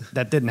injuries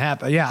that didn't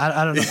happen. Yeah,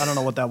 I don't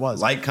know what that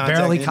was.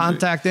 Barely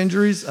contact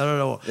injuries? I don't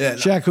know. Yeah,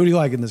 Shaq, who do you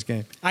like in this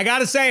game? I got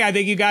to say, I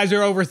think you guys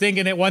are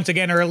overthinking it once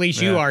again, or at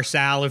least you are,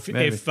 Sal. If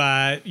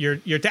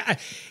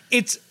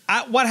it's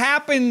what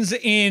happens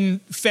in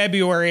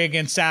February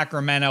against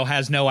Sacramento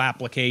has no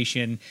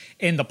application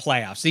in the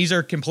playoffs. These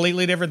are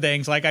completely different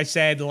things. Like I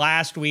said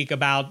last week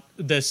about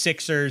the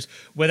Sixers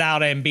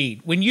without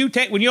Embiid. When you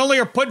only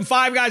are putting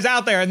 5 guys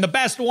out there, and the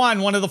best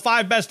one of the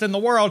 5 best in the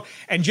world,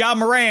 and Ja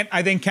Morant,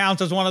 I think,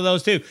 counts as one of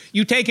those too.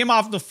 You take him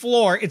off the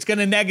floor, it's going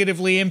to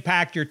negatively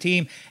impact your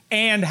team,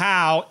 and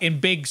how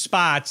in big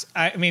spots.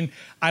 I mean,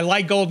 I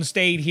like Golden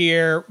State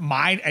here.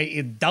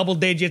 Double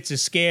digits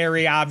is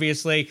scary,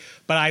 obviously,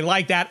 but I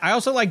like that. I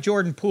also like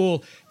Jordan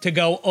Poole to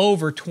go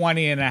over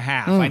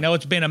 20.5. I know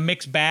it's been a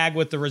mixed bag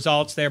with the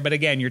results there, but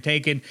again, you're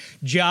taking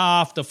Ja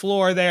off the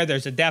floor there.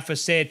 There's a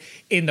deficit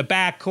in the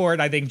backcourt.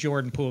 I think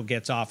Jordan Poole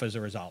gets off as a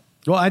result.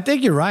 Well, I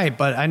think you're right,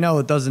 but I know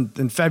it doesn't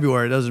in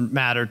February. It doesn't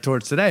matter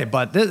towards today.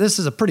 But this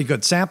is a pretty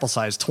good sample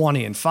size,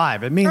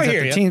 20-5. It means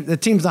that the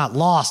team's not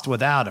lost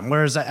without him.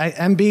 Whereas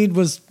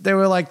Embiid they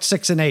were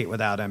 6-8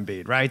 without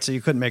Embiid, right? So you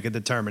couldn't make a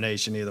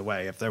determination either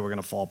way if they were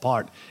going to fall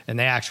apart, and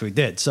they actually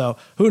did. So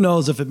who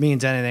knows if it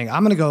means anything?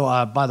 I'm going to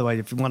go. By the way,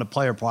 if you want a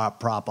player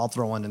prop, I'll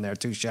throw one in there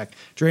too. Check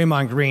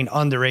Draymond Green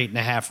under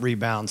 8.5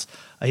 rebounds.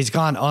 He's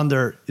gone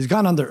under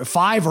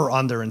 5 or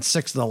under in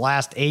 6 of the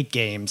last 8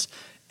 games.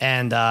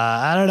 And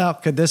I don't know.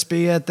 Could this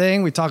be a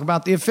thing? We talk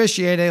about the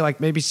officiating, like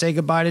maybe say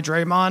goodbye to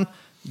Draymond,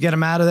 get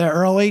him out of there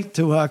early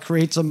to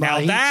create some. Now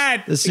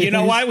that you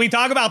know what we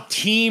talk about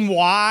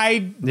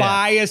team-wide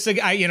bias.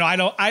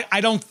 I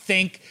don't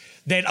think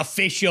that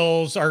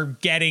officials are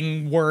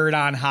getting word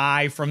on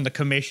high from the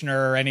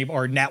commissioner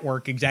or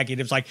network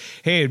executives like,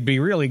 hey, it'd be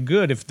really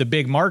good if the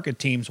big market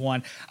teams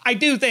won. I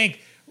do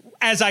think,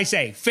 as I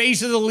say,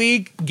 face of the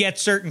league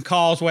gets certain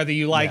calls whether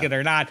you like it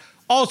or not.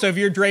 Also, if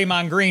you're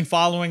Draymond Green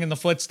following in the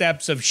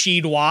footsteps of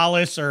Sheed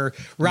Wallace or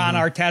Ron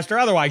Artest or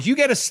otherwise, you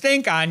get a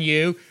stink on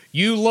you.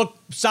 You look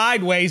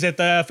sideways at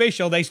the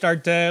official, they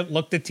start to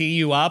look to tee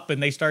you up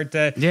and they start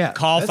to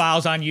call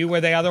fouls on you where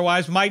they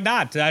otherwise might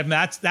not.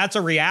 That's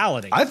a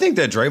reality. I think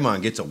that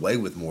Draymond gets away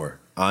with more,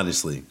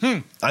 honestly.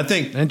 I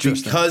think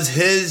because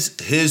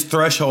his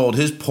threshold,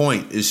 his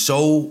point is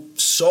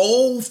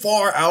so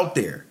far out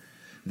there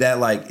that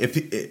like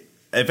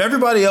if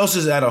everybody else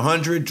is at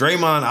 100,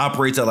 Draymond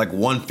operates at like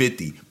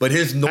 150. But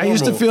his normal, I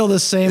used to feel the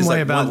same way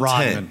like about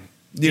 110. Rodman.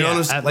 You know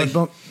what I'm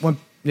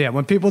saying?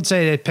 When people would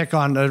say the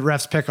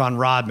refs pick on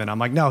Rodman, I'm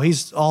like, no,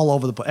 he's all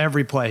over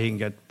every play he can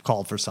get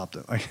called for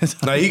something.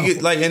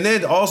 And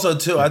then also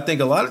too, I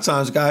think a lot of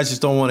times guys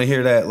just don't want to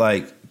hear that,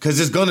 like, because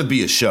it's going to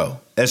be a show.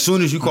 As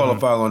soon as you call a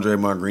foul on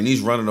Draymond Green,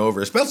 he's running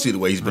over, especially the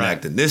way he's been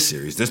acting this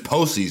series, this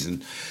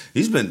postseason.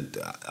 He's been,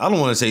 I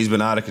don't want to say he's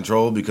been out of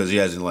control because he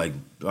hasn't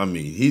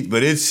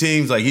but it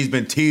seems like he's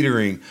been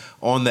teetering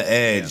on the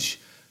edge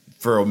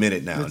for a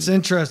minute now. It's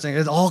interesting.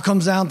 It all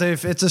comes down to,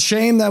 if it's a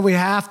shame that we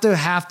have to,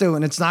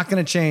 and it's not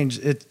going to change.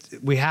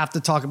 We have to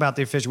talk about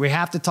the official. We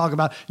have to talk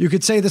about, you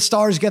could say the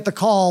stars get the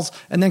calls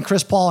and then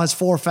Chris Paul has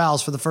 4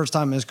 fouls for the first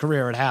time in his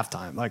career at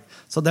halftime. Like,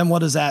 so then what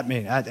does that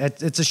mean?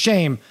 It's a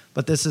shame,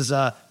 but this is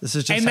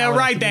just. And they're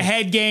right. The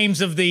head games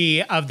of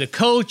the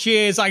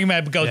coaches, like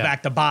it goes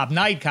back to Bob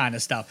Knight kind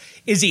of stuff.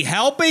 Is he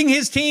helping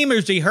his team or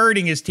is he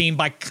hurting his team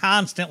by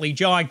constantly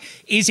jawing?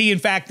 Is he in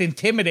fact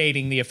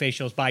intimidating the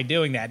officials by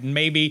doing that? And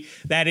maybe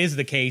that is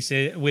the case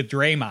with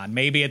Draymond.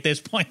 Maybe at this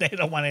point they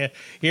don't want to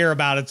hear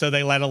about it, so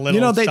they let a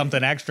little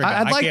something extra go.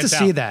 I'd like to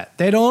see that.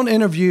 They don't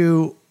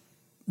interview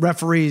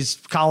referees,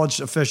 college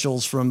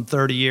officials from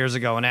 30 years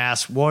ago and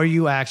ask, were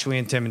you actually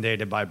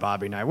intimidated by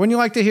Bobby Knight? Wouldn't you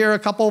like to hear a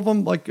couple of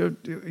them? Like,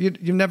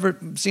 you've never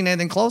seen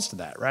anything close to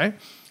that, right?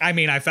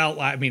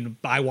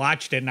 I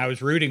watched it and I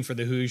was rooting for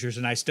the Hoosiers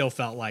and I still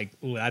felt like,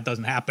 ooh, that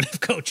doesn't happen if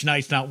Coach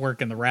Knight's not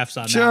working the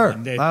refs on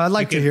that one. I'd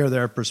like to hear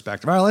their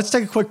perspective. All right, let's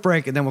take a quick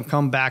break and then we'll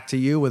come back to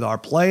you with our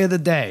play of the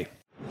day.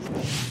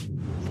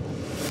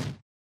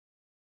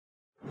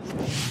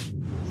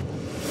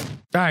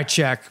 All right,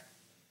 check.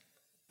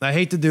 I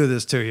hate to do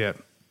this to you.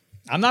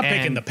 I'm not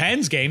picking the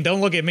Pens game.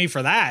 Don't look at me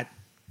for that.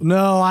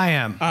 No, I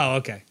am. Oh,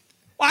 okay.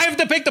 I have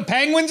to pick the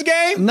Penguins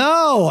game?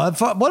 No.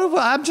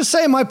 I'm just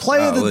saying my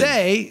play of the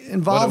day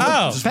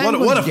involves the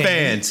Penguins What a game.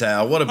 fan,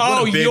 Sal. What a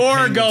big you're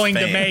Penguins going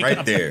fan to make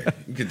right there.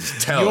 You can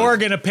just tell. You're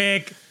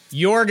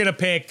gonna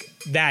pick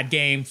that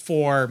game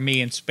for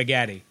me and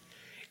Spaghetti.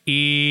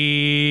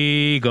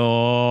 Igor,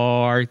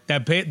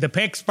 the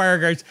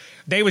Pittsburghers,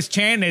 they was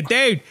chanting,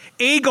 dude,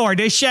 Igor,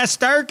 this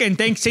Shesterkin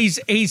thinks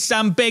he's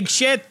some big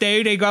shit,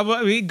 dude. He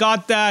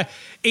got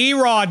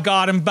Erod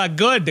got him, but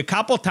good a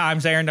couple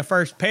times there in the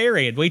first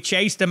period. We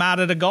chased him out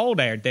of the goal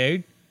there,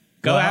 dude.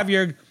 Go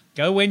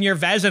win your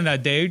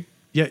Vezina, dude.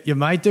 You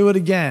might do it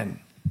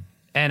again.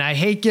 And I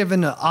hate giving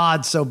the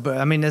odds.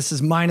 This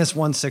is minus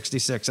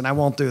 166, and I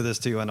won't do this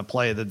to you in a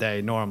play of the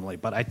day normally,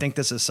 but I think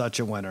this is such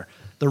a winner.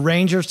 The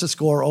Rangers to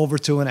score over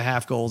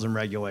 2.5 goals in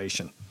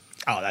regulation.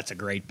 Oh, that's a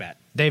great bet.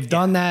 They've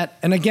done that.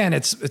 And again,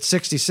 it's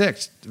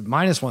 66,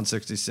 minus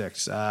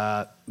 166.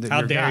 How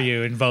dare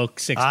you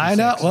invoke 66? I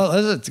know.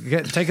 Well,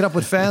 take it up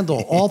with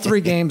FanDuel. All 3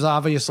 games,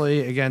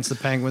 obviously, against the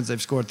Penguins,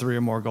 they've scored 3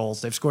 or more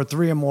goals. They've scored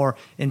 3 or more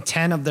in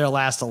 10 of their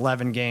last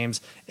 11 games.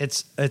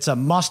 It's a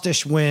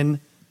must-ish win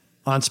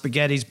on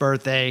Spaghetti's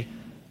birthday.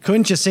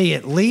 Couldn't you see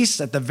at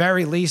the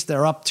very least,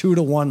 they're up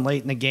 2-1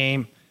 late in the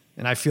game,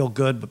 and I feel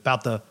good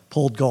about the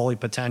pulled goalie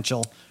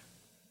potential.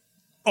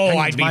 Oh,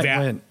 Penguins might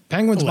win.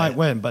 Penguins might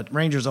win, but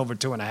Rangers over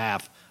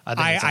 2.5. I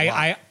think it's a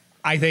lot.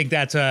 I think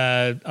that's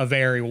a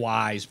very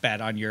wise bet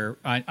on your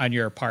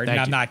part.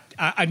 And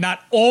I'm not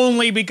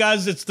only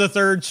because it's the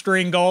third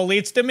string goalie,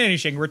 it's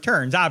diminishing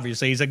returns.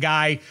 Obviously, he's a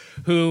guy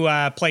who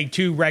played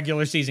 2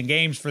 regular season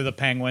games for the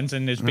Penguins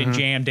and has been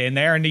jammed in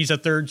there. And he's a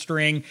third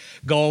string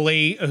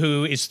goalie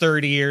who is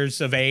 30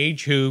 years of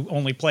age, who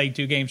only played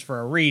 2 games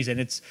for a reason.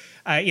 It's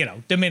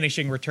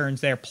diminishing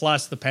returns there.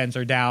 Plus, the Pens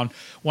are down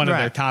one of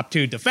their top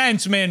 2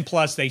 defensemen.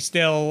 Plus, they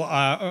still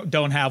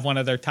don't have one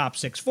of their top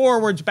 6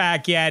 forwards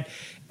back yet.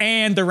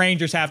 And the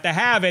Rangers have to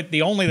have it.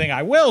 The only thing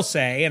I will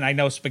say, and I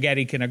know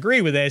Spaghetti can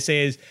agree with this,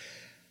 is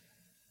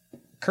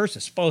Curse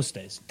of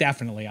Sposta is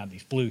definitely on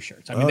these blue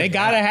shirts. They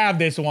got to have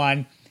this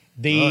one.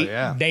 They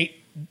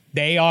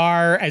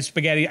are, as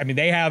Spaghetti,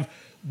 they have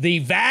the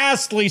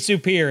vastly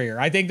superior.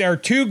 I think there are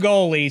two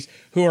goalies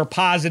who are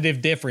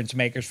positive difference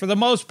makers. For the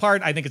most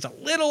part, I think it's a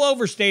little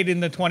overstated in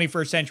the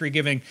 21st century,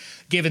 given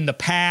the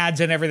pads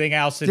and everything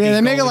else. That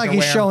they make it goalies like are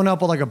he's wearing. showing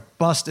up with like a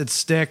busted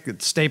stick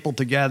that's stapled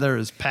together,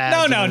 his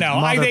pads. No.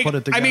 Put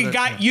it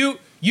together.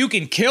 You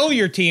can kill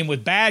your team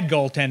with bad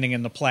goaltending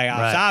in the playoffs,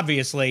 Right.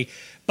 obviously,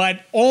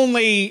 but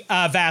only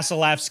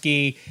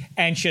Vasilevsky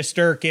and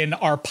Shesterkin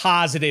are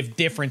positive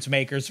difference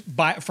makers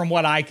from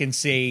what I can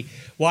see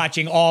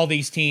watching all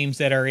these teams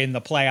that are in the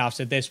playoffs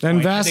at this point.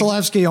 And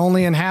Vasilevsky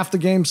only in half the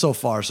game so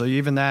far, so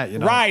even that,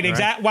 Right,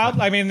 exactly. Well,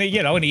 I mean,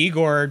 and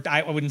Igor,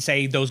 I wouldn't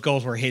say those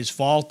goals were his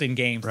fault in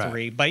Game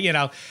 3, but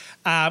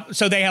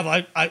so they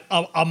have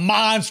a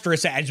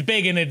monstrous, as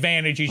big an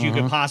advantage as you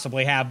could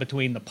possibly have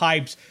between the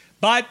pipes.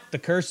 But the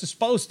curse of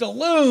supposed to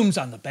looms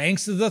on the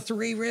banks of the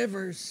Three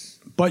Rivers.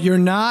 But you're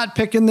not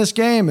picking this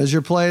game as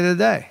your play of the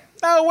day.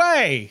 No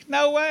way.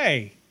 No,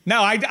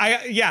 I'm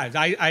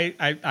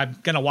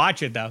gonna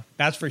watch it though.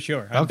 That's for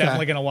sure. I'm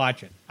definitely gonna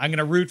watch it. I'm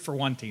gonna root for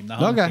one team, the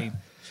home team.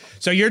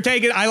 So you're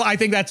taking. I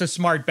think that's a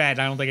smart bet.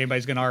 I don't think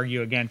anybody's gonna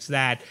argue against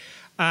that.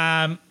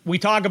 We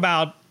talk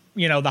about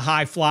the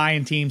high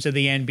flying teams of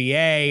the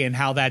NBA and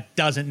how that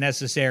doesn't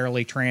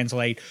necessarily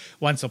translate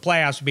once the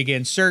playoffs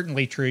begin.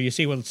 Certainly true. You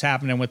see what's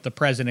happening with the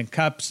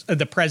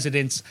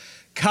President's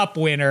Cup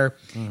winner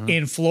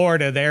in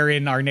Florida. They're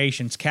in our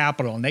nation's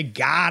capital, and they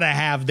gotta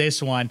have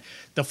this one.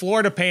 The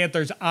Florida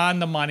Panthers on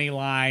the money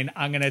line.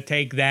 I'm gonna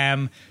take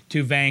them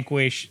to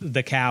vanquish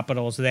the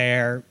Capitals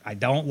there. I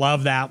don't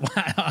love that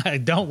one. I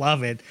don't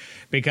love it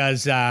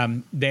because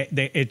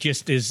it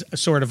just is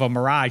sort of a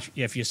mirage.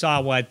 If you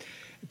saw what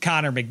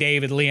Connor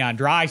McDavid, Leon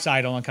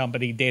Draisaitl and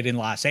company did in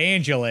Los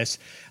Angeles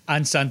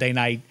on Sunday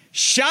night,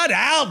 shut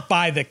out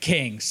by the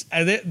Kings.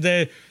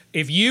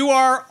 If you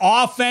are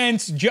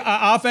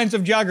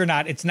offensive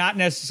juggernaut, it's not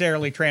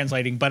necessarily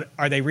translating, but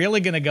are they really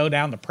going to go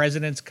down the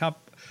President's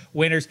Cup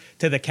winners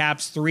to the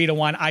Caps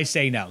 3-1? I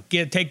say no.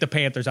 Take the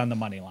Panthers on the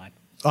money line.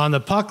 On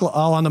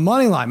the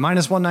money line,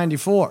 minus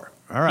 194.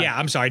 All right. Yeah,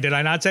 I'm sorry. Did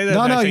I not say that?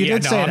 No, you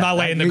did say that. I'm not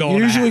laying the goal.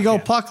 You usually go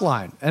puck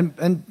line.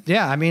 And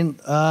yeah, I mean,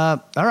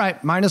 all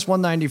right, minus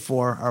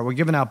 194. All right, we're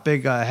giving out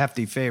big,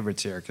 hefty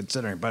favorites here,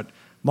 considering. But,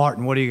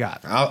 Martin, what do you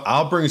got?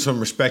 I'll bring some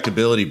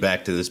respectability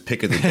back to this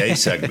pick of the day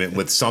segment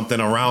with something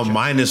around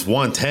minus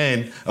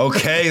 110.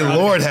 Okay,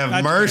 Lord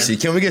have mercy.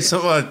 Can we get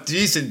some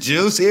decent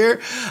juice here?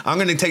 I'm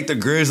going to take the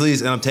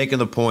Grizzlies, and I'm taking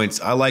the points.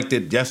 I liked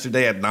it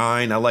yesterday at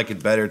 9. I like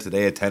it better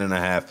today at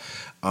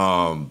 10.5.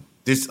 I'm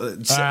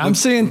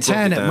seeing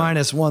 10 at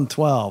minus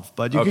 112,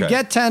 but you could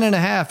get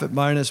 10.5 at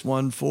minus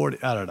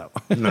 140. I don't know.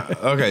 No.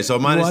 Okay, so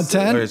minus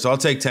 10. Okay, so I'll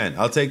take 10.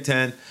 I'll take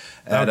 10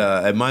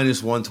 at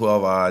minus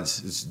 112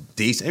 odds. It's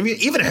decent. I mean,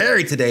 even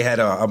Harry today had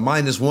a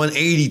minus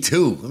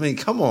 182. I mean,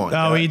 come on.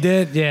 Oh, he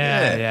did?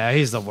 Yeah.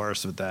 He's the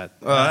worst with that.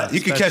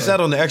 You can catch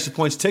that on the Extra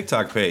Points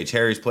TikTok page,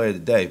 Harry's play of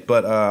the day.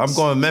 But I'm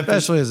going Memphis.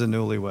 Especially as a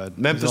newlywed.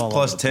 Memphis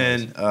plus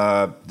 10.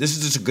 This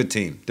is just a good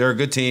team. They're a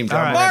good team.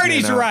 Right.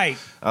 Marty's right.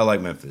 I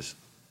like Memphis.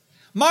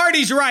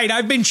 Marty's right.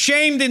 I've been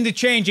shamed into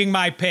changing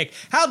my pick.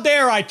 How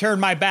dare I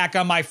turn my back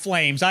on my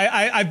Flames?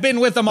 I've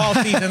been with them all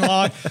season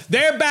long.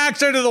 Their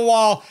backs are to the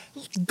wall.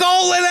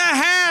 Goal and a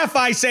half,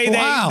 I say.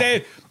 Wow.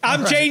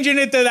 I'm changing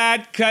it to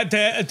that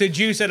to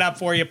juice it up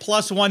for you.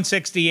 Plus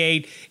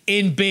 168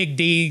 in Big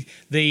D.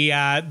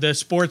 The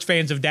sports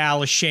fans of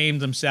Dallas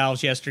shamed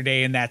themselves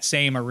yesterday in that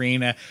same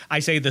arena. I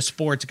say the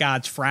sports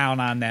gods frown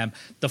on them.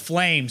 The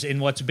Flames, in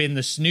what's been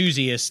the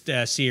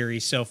snooziest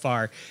series so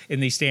far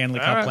in the Stanley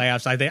Cup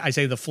playoffs, I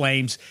say the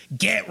Flames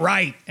get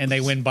right, and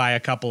they win by a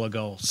couple of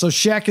goals. So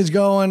Sheck is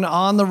going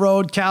on the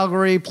road,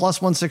 Calgary,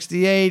 plus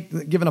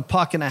 168, giving a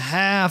puck and a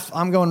half.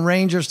 I'm going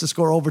Rangers to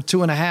score over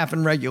 2.5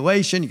 in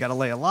regulation. You got to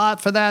lay a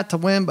lot for that to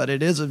win, but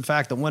it is, in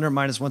fact, a winner,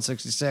 minus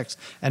 166.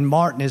 And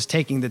Martin is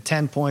taking the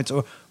 10 points.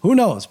 Or who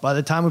knows? By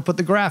the time we put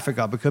the graphic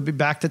up, it could be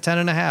back to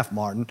 10.5,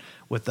 Martin,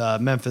 with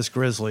Memphis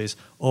Grizzlies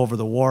over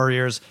the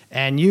Warriors.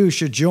 And you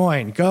should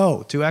join.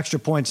 Go to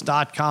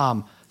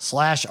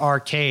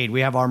extrapoints.com/arcade. We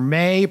have our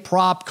May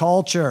prop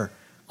culture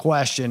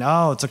question.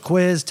 Oh, it's a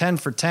quiz, 10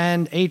 for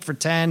 10, 8 for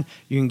 10.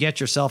 You can get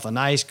yourself a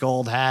nice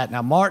gold hat.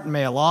 Now, Martin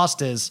may have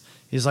lost his.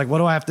 He's like, what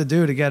do I have to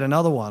do to get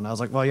another one? I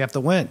was like, well, you have to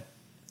win.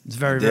 It's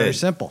very, very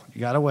simple.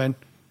 You got to win.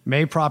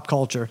 May prop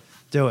culture.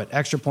 Do it.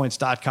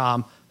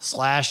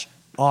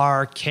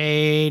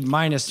 extrapoints.com/arcade.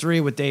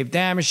 -3 with Dave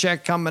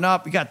Damashek coming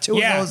up. We got two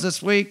of those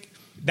this week.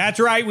 That's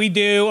right, we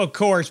do, of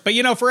course. But,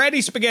 for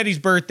Eddie Spaghetti's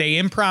birthday,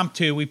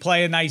 impromptu, we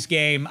play a nice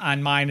game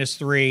on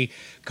 -3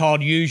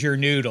 called Use Your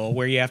Noodle,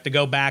 where you have to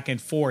go back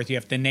and forth. You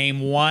have to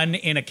name one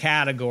in a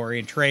category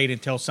and trade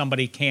until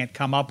somebody can't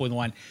come up with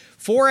one.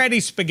 For Eddie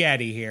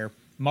Spaghetti here,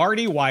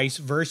 Marty Weiss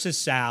versus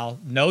Sal.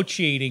 No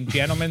cheating.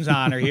 Gentleman's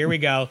honor. Here we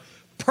go.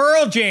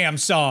 Pearl Jam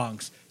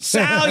songs.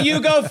 Sal, you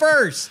go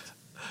first.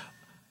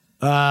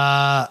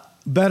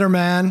 Better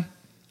Man.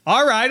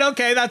 All right.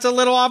 Okay. That's a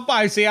little off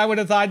by. See, I would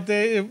have thought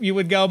that you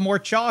would go more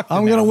chalk.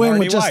 I'm going to win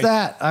Marty with just Weiss.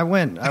 that. I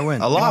win.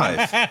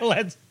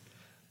 Alive.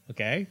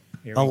 Okay.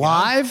 Here we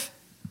Alive?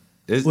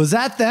 Is- Was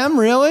that them,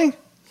 really?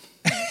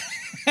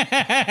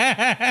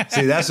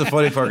 See, that's the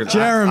funny part.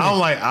 Jeremy.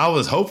 I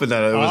was hoping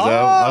that it was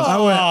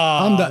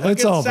I'm done.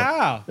 It's over.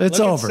 Sal. It's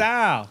Look over. At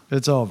Sal.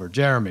 It's over.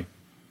 Jeremy.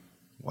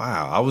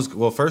 Wow.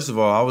 First of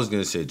all, I was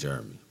going to say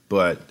Jeremy,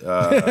 but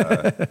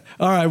all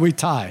right, we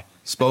tie.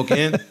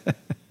 Spoken.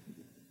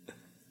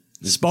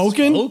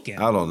 Spoken?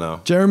 I don't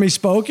know. Jeremy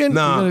Spoken?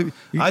 No,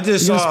 I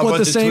just saw a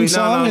bunch of same tweets.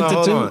 Song No, into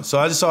hold two, on. So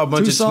I just saw a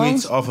bunch of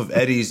songs?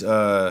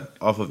 tweets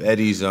off of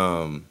Eddie's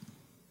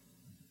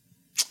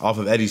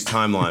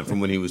timeline from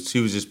when he was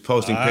just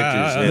posting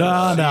pictures.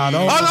 No. Oh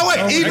no,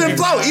 wait! Even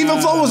Flow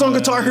was on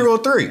Guitar Hero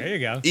 3. There you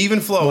go. Even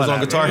Flow was on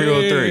Guitar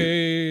Hero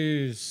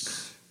 3.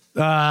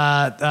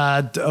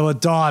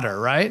 Daughter,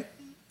 right?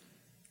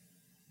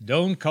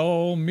 Don't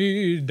call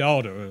me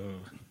daughter.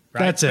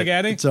 Right, That's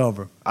Spaghetti? it. It's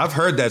over. I've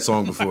heard that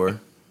song before.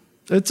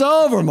 It's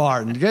over,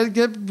 Martin.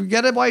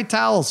 Get a white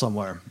towel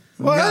somewhere.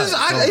 Well,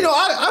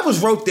 I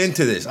was roped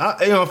into this.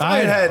 I know,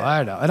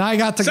 and I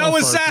got to go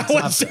was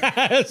first. Sal.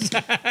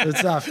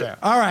 It's not fair.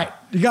 All right,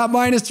 you got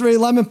 -3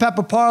 lemon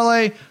pepper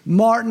parlay,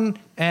 Martin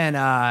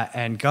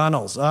and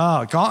Gunnels.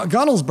 Oh,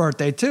 Gunnels'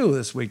 birthday too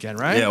this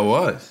weekend, right? Yeah, it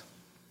was.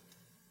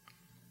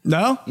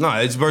 No,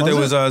 his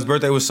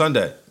birthday was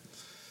Sunday.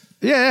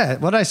 Yeah.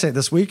 What did I say?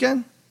 This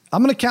weekend?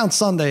 I'm going to count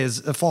Sunday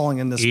as falling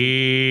in this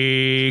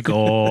week.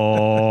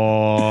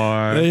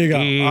 Igor. There you go.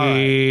 All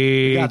right.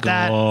 We got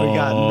that. We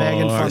got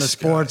Megan Fun of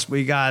Sports.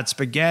 We got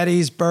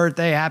Spaghetti's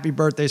birthday. Happy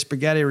birthday,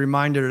 Spaghetti.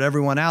 Reminder to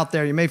everyone out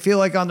there, you may feel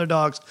like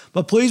underdogs,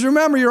 but please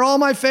remember, you're all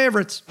my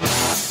favorites.